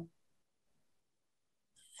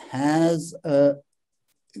has,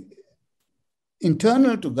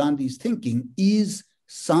 internal to Gandhi's thinking is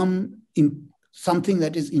something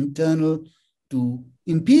that is internal to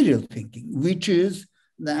imperial thinking, which is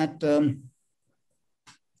that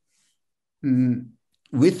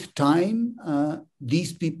with time,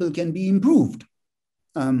 these people can be improved.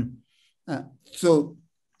 So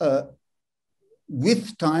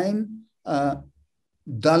with time,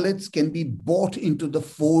 Dalits can be brought into the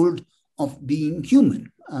fold of being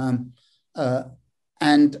human. And,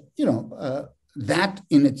 that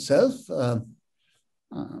in itself,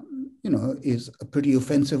 is a pretty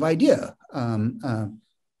offensive idea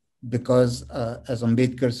because, as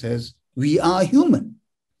Ambedkar says, we are human.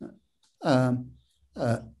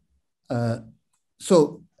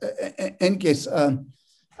 So, in case,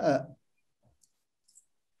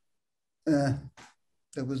 there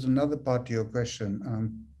was another part to your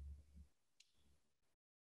question.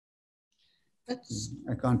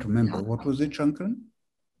 I can't remember. Yeah. What was it, Shankaran?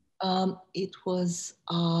 It was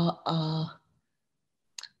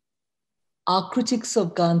our critics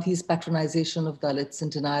of Gandhi's patronization of Dalits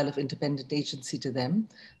and denial of independent agency to them,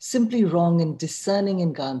 simply wrong in discerning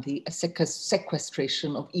in Gandhi a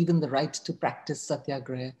sequestration of even the right to practice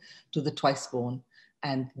satyagraha to the twice-born,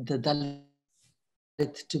 and the Dalit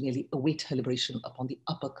to merely await her liberation upon the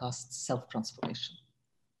upper caste's self-transformation.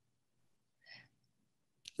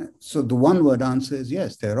 So the one-word answer is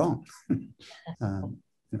yes, they're wrong.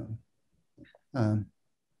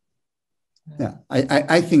 Yeah,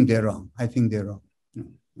 I think they're wrong. I think they're wrong.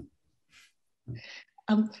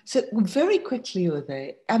 So very quickly,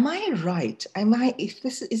 Uday, am I right?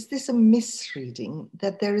 Is this a misreading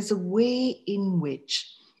that there is a way in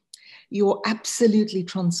which your absolutely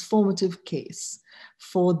transformative case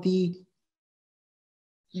for the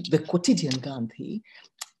quotidian Gandhi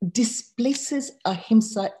displaces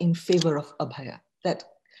ahimsa in favor of abhaya? That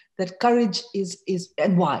courage is,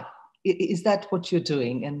 and why? Is that what you're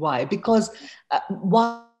doing, and why? Because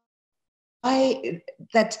why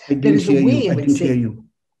that there is a way in which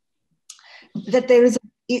that there is.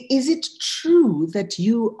 Is it true that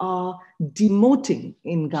you are demoting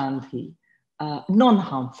in Gandhi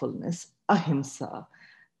non-harmfulness, ahimsa,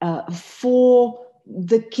 for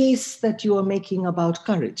the case that you are making about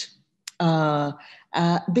courage?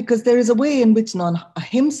 Because there is a way in which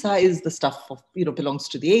ahimsa is the stuff of, belongs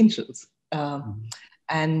to the angels.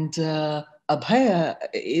 And abhaya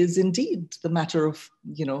is indeed the matter of,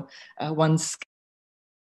 one's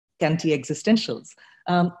scanty existentials.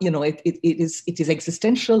 It is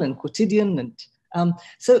existential and quotidian. And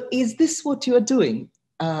so is this what you are doing?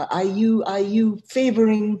 Are you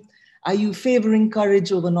favoring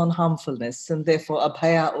courage over non-harmfulness, and therefore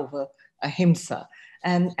abhaya over ahimsa?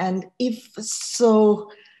 And if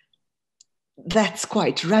so, that's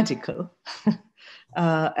quite radical.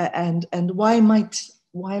 And why might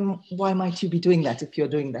you be doing that if you're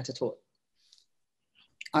doing that at all?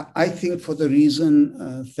 I think for the reason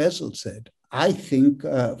Faisal said. I think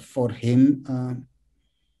for him,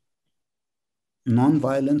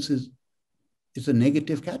 non-violence is a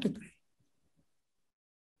negative category.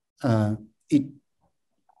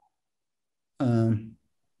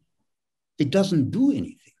 It doesn't do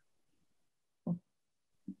anything.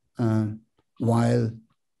 While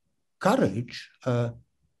courage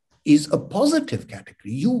is a positive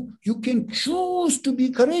category. You can choose to be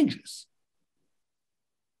courageous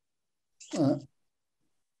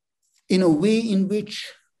in a way in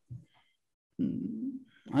which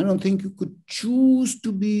I don't think you could choose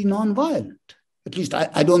to be nonviolent. At least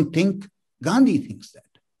I don't think Gandhi thinks that.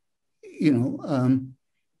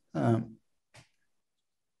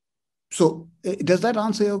 So does that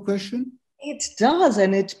answer your question? It does,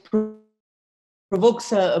 and it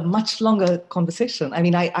provokes a much longer conversation. I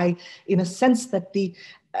mean, I in a sense that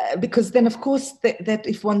because then, of course, that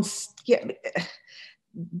if one's,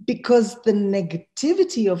 because the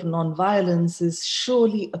negativity of nonviolence is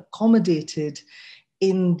surely accommodated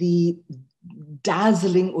in the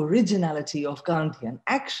dazzling originality of Gandhian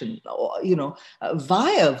action, or,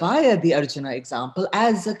 via the Arjuna example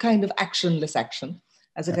as a kind of actionless action,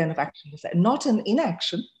 as a kind of actionless, not an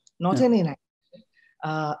inaction, not an inaction.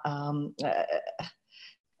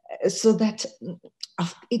 So that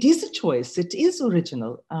it is a choice, it is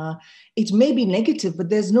original. It may be negative, but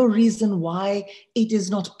there's no reason why it is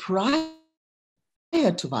not prior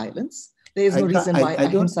to violence. There is no reason why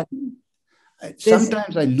ahimsa.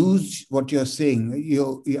 Sometimes I lose what you're saying.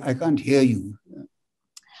 I can't hear you.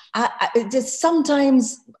 Just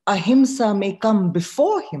sometimes ahimsa may come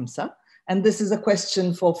before himsa. And this is a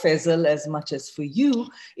question for Faisal as much as for you.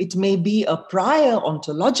 It may be a prior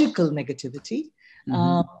ontological negativity.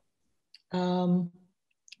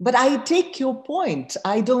 But I take your point.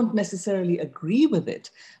 I don't necessarily agree with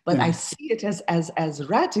it, but I see it as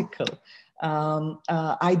radical.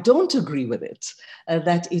 I don't agree with it,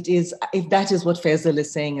 that it is, if that is what Faisal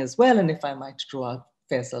is saying as well, and if I might draw out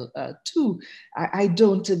Faisal too, I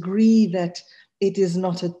don't agree that it is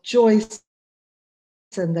not a choice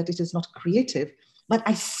and that it is not creative, but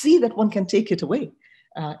I see that one can take it away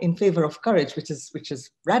in favor of courage, which is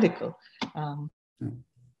radical.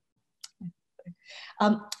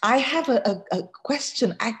 I have a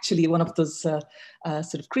question, actually, one of those sort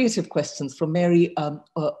of creative questions from Mary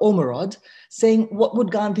Omerod, saying, what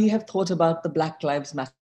would Gandhi have thought about the Black Lives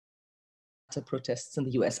Matter protests in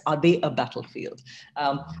the US? Are they a battlefield?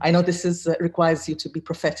 I know this requires you to be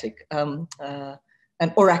prophetic and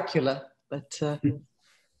oracular, but...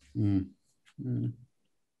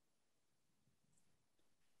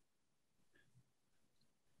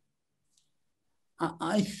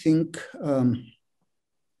 I think I'm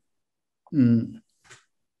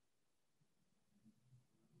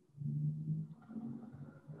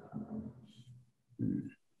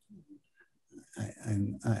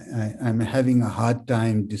having a hard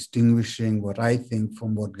time distinguishing what I think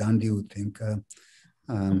from what Gandhi would think.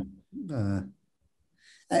 I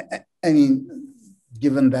mean,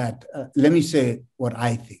 given that, let me say what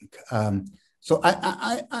I think. So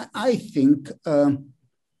I think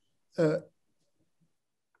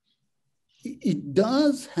it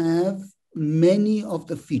does have many of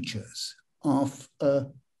the features of a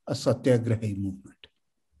satyagrahi movement.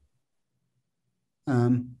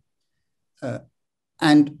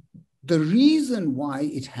 And the reason why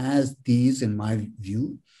it has these, in my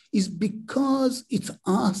view, is because it's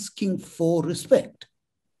asking for respect.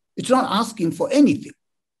 It's not asking for anything,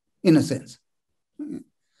 in a sense.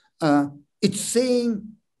 It's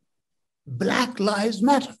saying Black Lives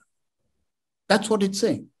Matter. That's what it's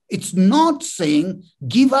saying. It's not saying,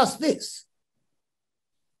 give us this.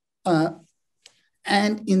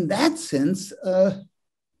 And in that sense,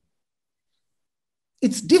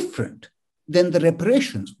 it's different than the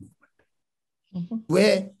reparations movement,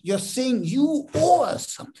 where you're saying you owe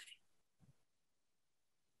us something.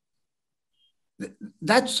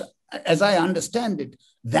 That's, as I understand it,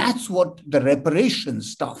 that's what the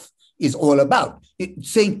reparations stuff is all about. It's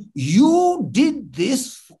saying you did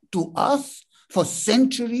this to us for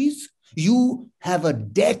centuries. You have a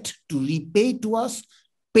debt to repay to us,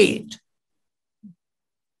 pay it.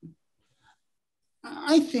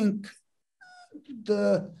 I think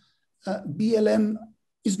the BLM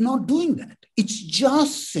is not doing that. It's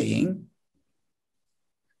just saying,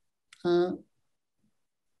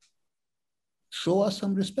 show us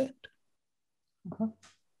some respect.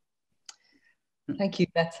 Thank you.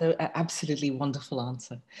 That's an absolutely wonderful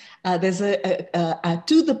answer. There's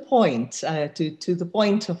to the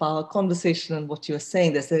point of our conversation and what you're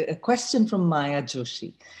saying, there's a question from Maya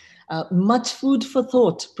Joshi. Much food for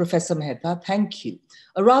thought, Professor Mehta, thank you.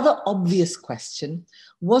 A rather obvious question.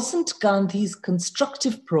 Wasn't Gandhi's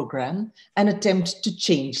constructive program an attempt to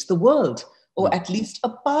change the world, or at least a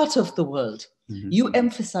part of the world? You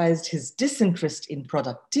emphasized his disinterest in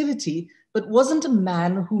productivity, but wasn't a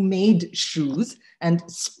man who made shoes and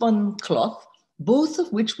spun cloth both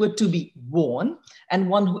of which were to be worn, and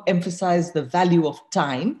one who emphasized the value of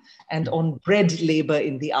time and on bread labor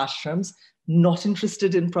in the ashrams, not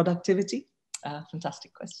interested in productivity?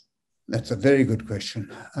 Fantastic question. That's a very good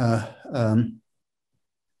question.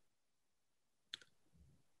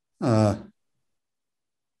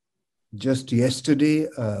 Just yesterday,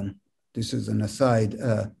 this is an aside,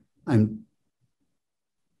 I'm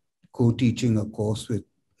co-teaching a course with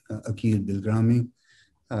Akil Bilgrami,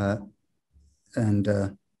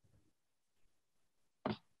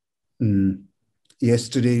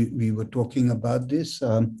 yesterday we were talking about this,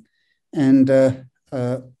 I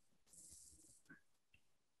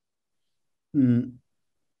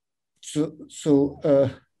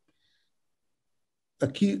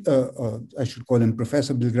should call him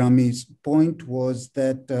Professor Bilgrami's point was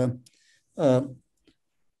that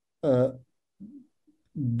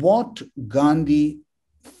what Gandhi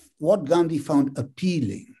found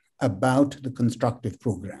appealing about the constructive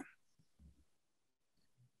program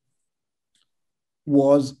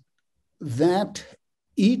was that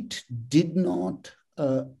it did not,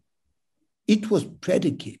 it was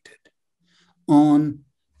predicated on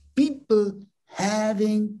people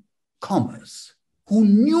having commerce who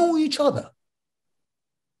knew each other.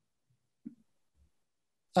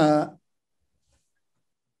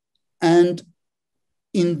 And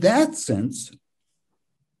in that sense,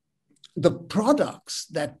 the products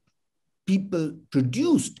that people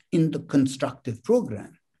produced in the constructive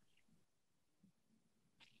program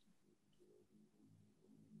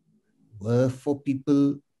were for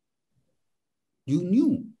people you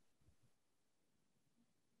knew.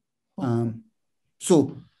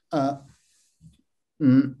 So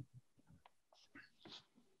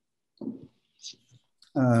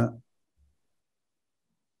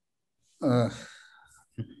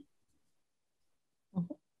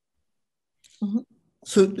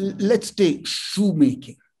let's take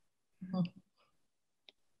shoemaking.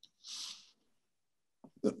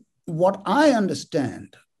 What I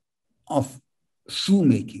understand of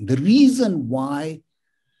shoemaking, the reason why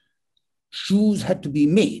shoes had to be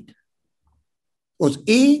made was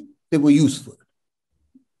A, they were useful.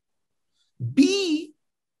 B,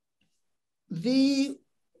 they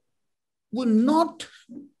were not,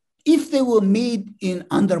 if they were made in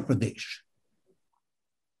Andhra Pradesh,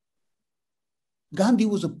 Gandhi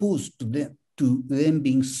was opposed to them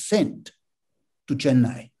being sent to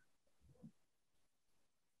Chennai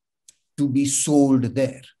to be sold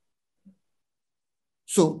there.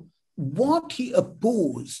 So what he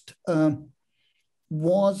opposed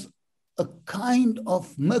was a kind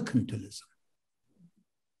of mercantilism,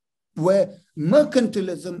 where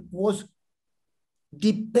mercantilism was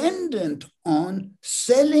dependent on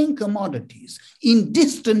selling commodities in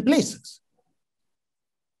distant places.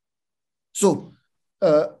 So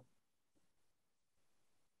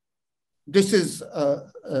this is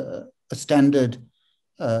a standard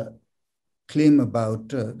claim about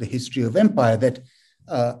the history of empire, that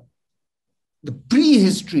the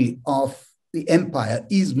prehistory of the empire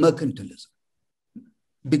is mercantilism,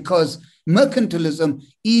 because mercantilism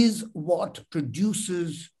is what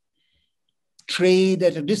produces trade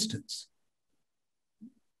at a distance.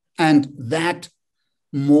 And that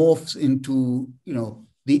morphs into,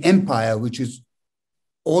 the empire, which is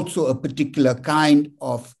also a particular kind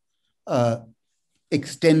of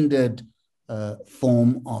extended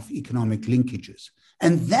form of economic linkages.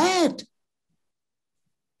 And that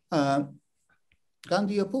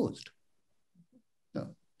Gandhi opposed.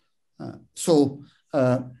 So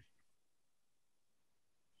the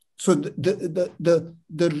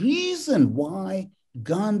reason why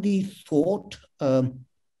Gandhi thought the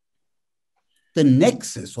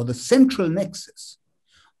nexus, or the central nexus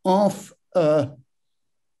of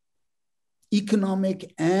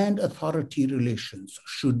economic and authority relations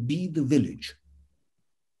should be the village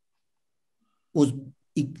was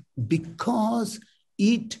because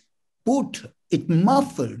it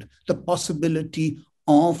muffled the possibility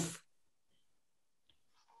of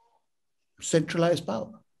centralized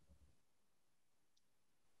power.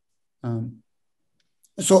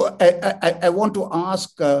 So I want to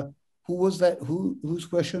ask, who was that? Whose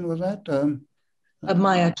question was that?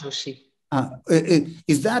 Maya Joshi.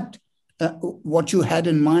 Is that what you had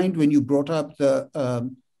in mind when you brought up the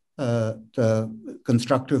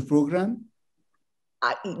constructive program?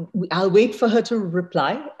 I'll wait for her to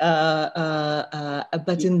reply.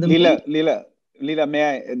 But in the Leela, may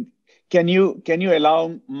I? Can you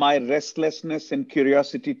allow my restlessness and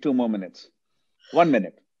curiosity 2 more minutes? 1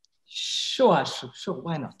 minute. Sure, Ashu. Sure.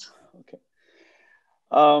 Why not? Okay.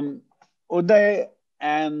 Uday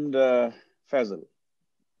and Faisal,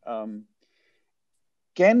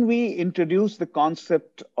 can we introduce the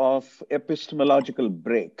concept of epistemological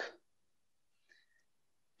break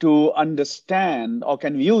to understand, or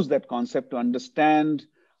can we use that concept to understand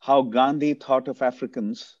how Gandhi thought of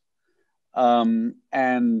Africans and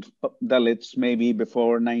Dalits maybe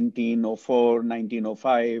before 1904,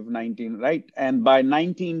 1905, right? And by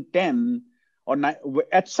 1910, or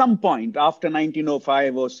at some point after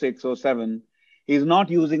 1905, 06, 07, he's not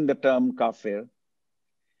using the term kafir.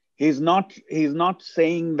 He's not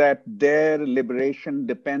saying that their liberation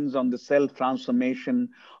depends on the self-transformation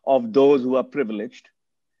of those who are privileged,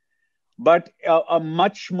 but a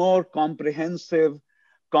much more comprehensive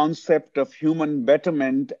concept of human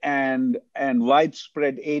betterment and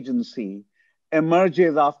widespread agency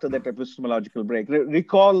emerges after that epistemological break.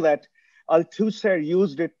 Recall that Althusser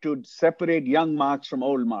used it to separate young Marx from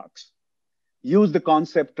old Marx. Use the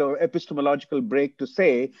concept of epistemological break to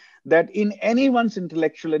say that in anyone's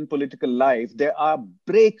intellectual and political life, there are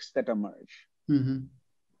breaks that emerge. Mm-hmm.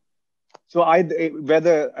 So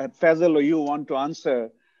whether Faisal or you want to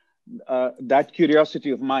answer that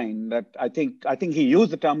curiosity of mine, that I think he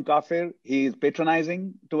used the term kafir, he is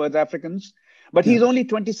patronizing towards Africans, but he's only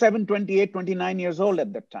 27, 28, 29 years old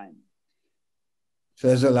at that time.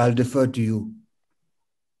 Faisal, I'll defer to you.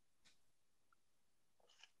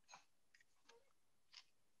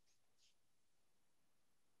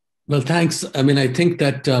 Well, thanks. I mean, I think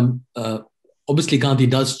that obviously Gandhi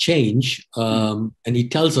does change, and he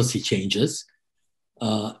tells us he changes.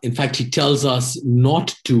 In fact, he tells us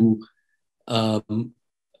not to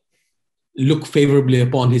look favorably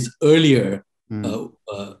upon his earlier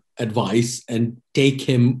advice and take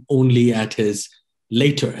him only at his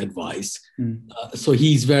later advice. So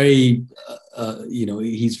he's very,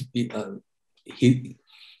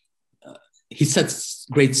 he sets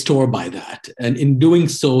great store by that. And in doing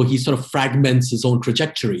so, he sort of fragments his own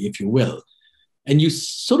trajectory, if you will. And you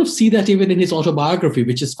sort of see that even in his autobiography,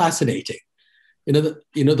 which is fascinating. The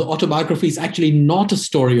autobiography is actually not a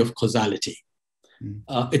story of causality.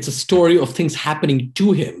 It's a story of things happening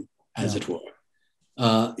to him, as it were.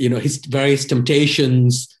 His various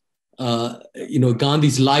temptations,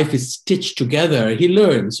 Gandhi's life is stitched together. He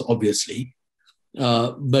learns, obviously,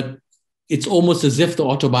 but it's almost as if the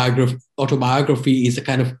autobiography is a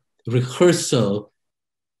kind of rehearsal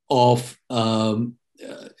of the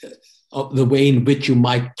way in which you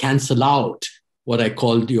might cancel out what I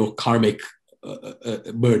called your karmic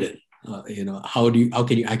burden. How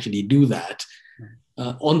can you actually do that?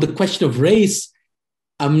 On the question of race,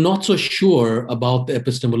 I'm not so sure about the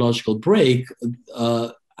epistemological break.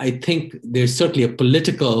 I think there's certainly a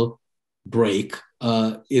political break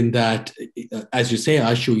in that, as you say,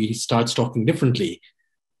 Ashu, he starts talking differently,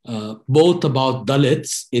 both about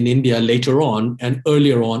Dalits in India later on and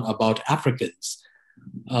earlier on about Africans.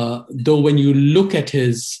 Though when you look at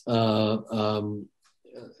his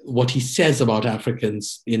what he says about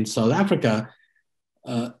Africans in South Africa,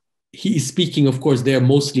 he is speaking, of course, there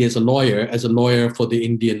mostly as a lawyer for the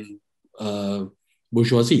Indian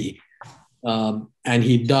bourgeoisie. And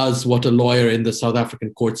he does what a lawyer in the South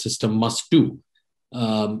African court system must do,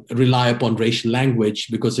 rely upon racial language,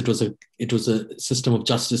 because it was a system of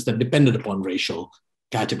justice that depended upon racial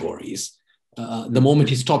categories. The moment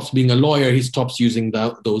he stops being a lawyer, he stops using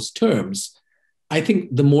those terms. I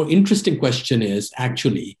think the more interesting question is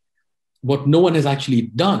actually, what no one has actually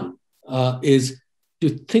done is to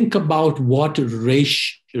think about what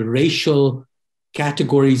racial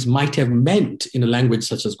categories might have meant in a language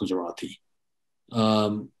such as Gujarati.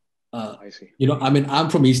 I see. I'm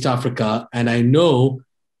from East Africa, and I know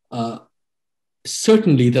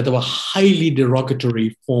certainly that there were highly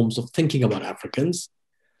derogatory forms of thinking about Africans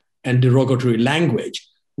and derogatory language.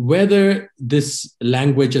 Whether this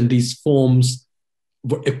language and these forms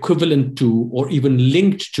were equivalent to or even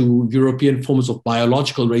linked to European forms of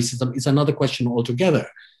biological racism is another question altogether,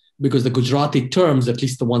 because the Gujarati terms, at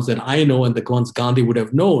least the ones that I know and the ones Gandhi would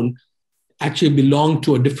have known, actually belong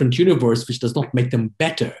to a different universe, which does not make them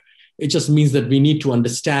better. It just means that we need to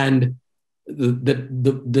understand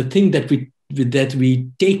the thing that we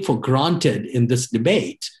take for granted in this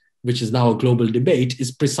debate, which is now a global debate,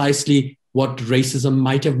 is precisely what racism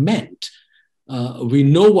might have meant. We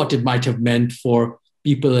know what it might have meant for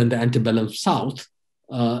people in the antebellum South,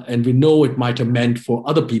 and we know it might have meant for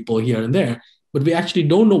other people here and there, but we actually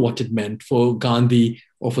don't know what it meant for Gandhi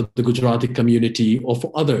or for the Gujarati community or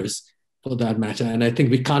for others, for that matter. And I think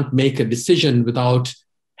we can't make a decision without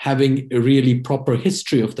having a really proper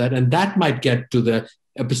history of that. And that might get to the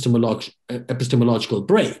epistemological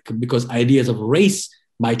break, because ideas of race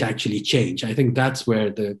might actually change. I think that's where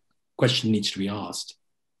the question needs to be asked.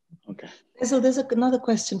 Okay. So there's another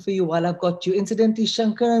question for you while I've got you. Incidentally,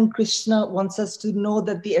 Shankar and Krishna wants us to know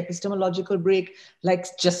that the epistemological break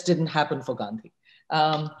just didn't happen for Gandhi.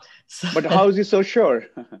 But how is he so sure?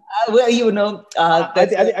 Well, you know, I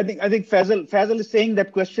think Faisal is saying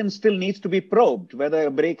that question still needs to be probed, whether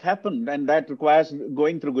a break happened, and that requires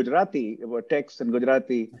going through Gujarati texts and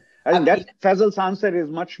Gujarati. I think that Faisal's answer is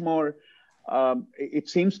much more. It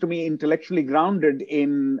seems to me intellectually grounded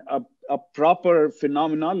in a proper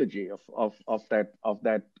phenomenology of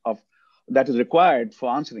that is required for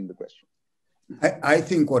answering the question. I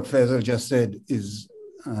think what Faisal just said is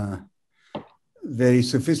very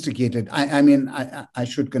sophisticated. I mean, I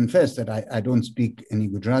should confess that I don't speak any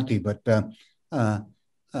Gujarati, but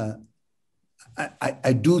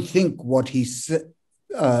I do think what he said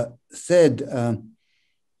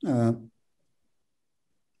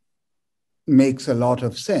makes a lot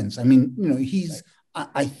of sense. I mean, you know,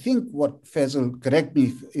 I think what Faisal, correct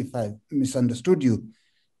me if I misunderstood you,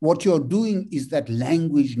 what you're doing is that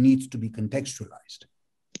language needs to be contextualized.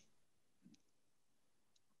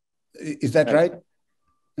 Is that right?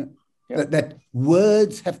 Yeah. That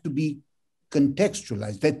words have to be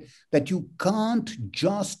contextualized, that you can't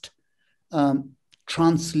just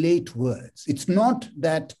translate words. It's not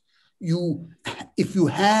that if you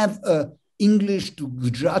have an English to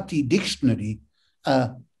Gujarati dictionary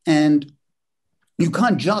and you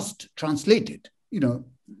can't just translate it.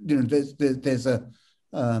 There's a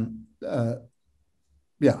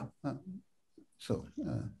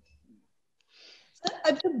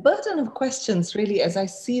the burden of questions, really, as I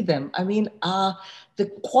see them. I mean, the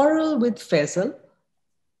quarrel with Faisal,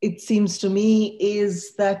 it seems to me,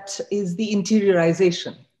 is the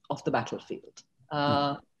interiorization of the battlefield.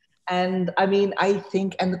 And I mean, I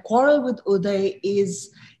think, and the quarrel with Uday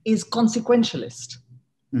is consequentialist.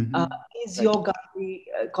 Mm-hmm. Is your Gandhi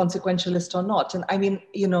consequentialist or not? And I mean,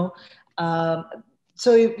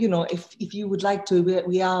 so if you would like to,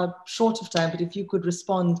 we are short of time, but if you could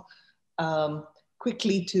respond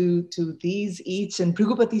quickly to these each. And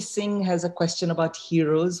Prigupati Singh has a question about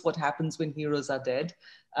heroes. What happens when heroes are dead?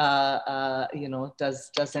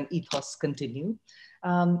 Does an ethos continue?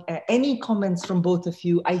 Any comments from both of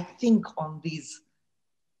you, I think, on these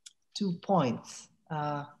 2 points?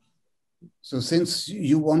 So since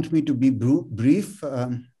you want me to be brief,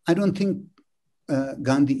 I don't think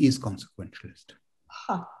Gandhi is consequentialist.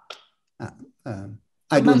 Huh.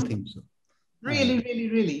 I don't think so.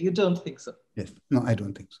 Really? You don't think so? Yes. No, I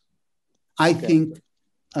don't think so. I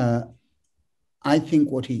think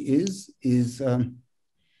what he is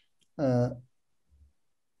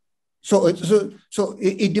so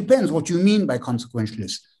it depends what you mean by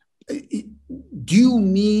consequentialist. Do you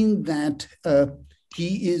mean that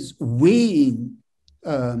he is weighing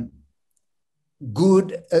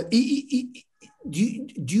good?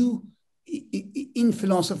 In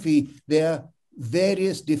philosophy, there are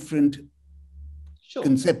various different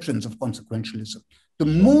conceptions of consequentialism. The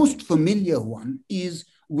most familiar one is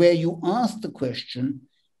where you ask the question,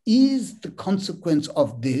 is the consequence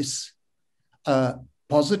of this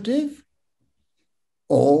positive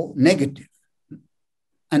or negative?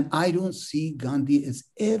 And I don't see Gandhi as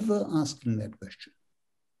ever asking that question.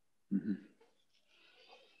 Mm-hmm.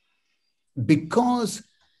 Because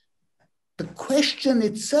the question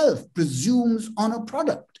itself presumes on a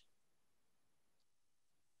product.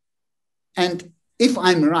 And if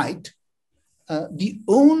I'm right, the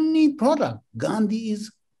only product Gandhi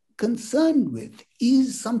is concerned with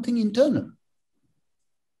is something internal.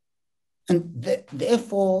 And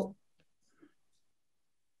therefore,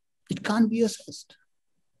 it can't be assessed,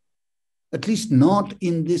 at least not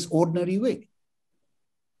in this ordinary way.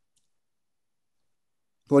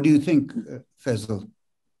 What do you think, Faisal?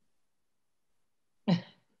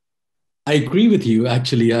 I agree with you,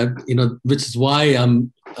 actually, which is why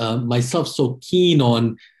I'm myself so keen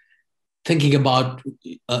on thinking about,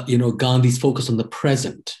 Gandhi's focus on the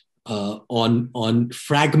present, on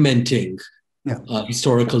fragmenting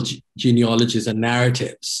historical genealogies and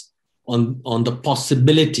narratives, on the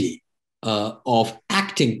possibility of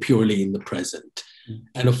acting purely in the present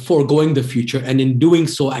and of foregoing the future, and in doing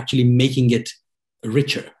so, actually making it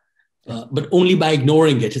richer, but only by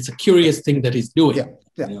ignoring it. It's a curious thing that he's doing.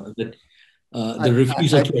 The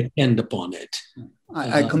refusal to attend upon it.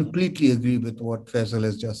 I completely agree with what Faisal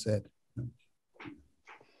has just said.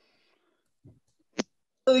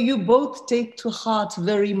 So you both take to heart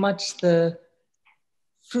very much the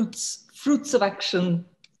fruits of action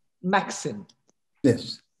maxim.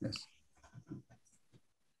 Yes.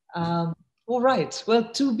 All right. Well,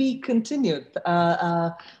 to be continued.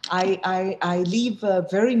 I leave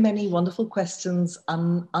very many wonderful questions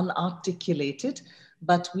unarticulated.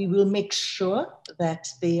 but we will make sure that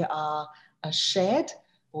they are shared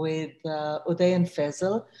with Uday and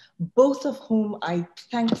Faisal, both of whom I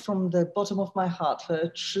thank from the bottom of my heart for a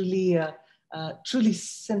truly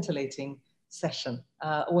scintillating session.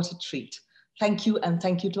 What a treat. Thank you, and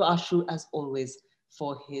thank you to Ashu, as always,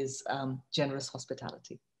 for his generous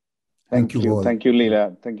hospitality. Thank you all. Thank you,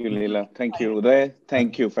 Leela. Thank you, Leela. Thank you, Uday.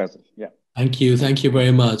 Thank you, Faisal. Yeah. Thank you. Thank you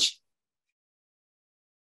very much.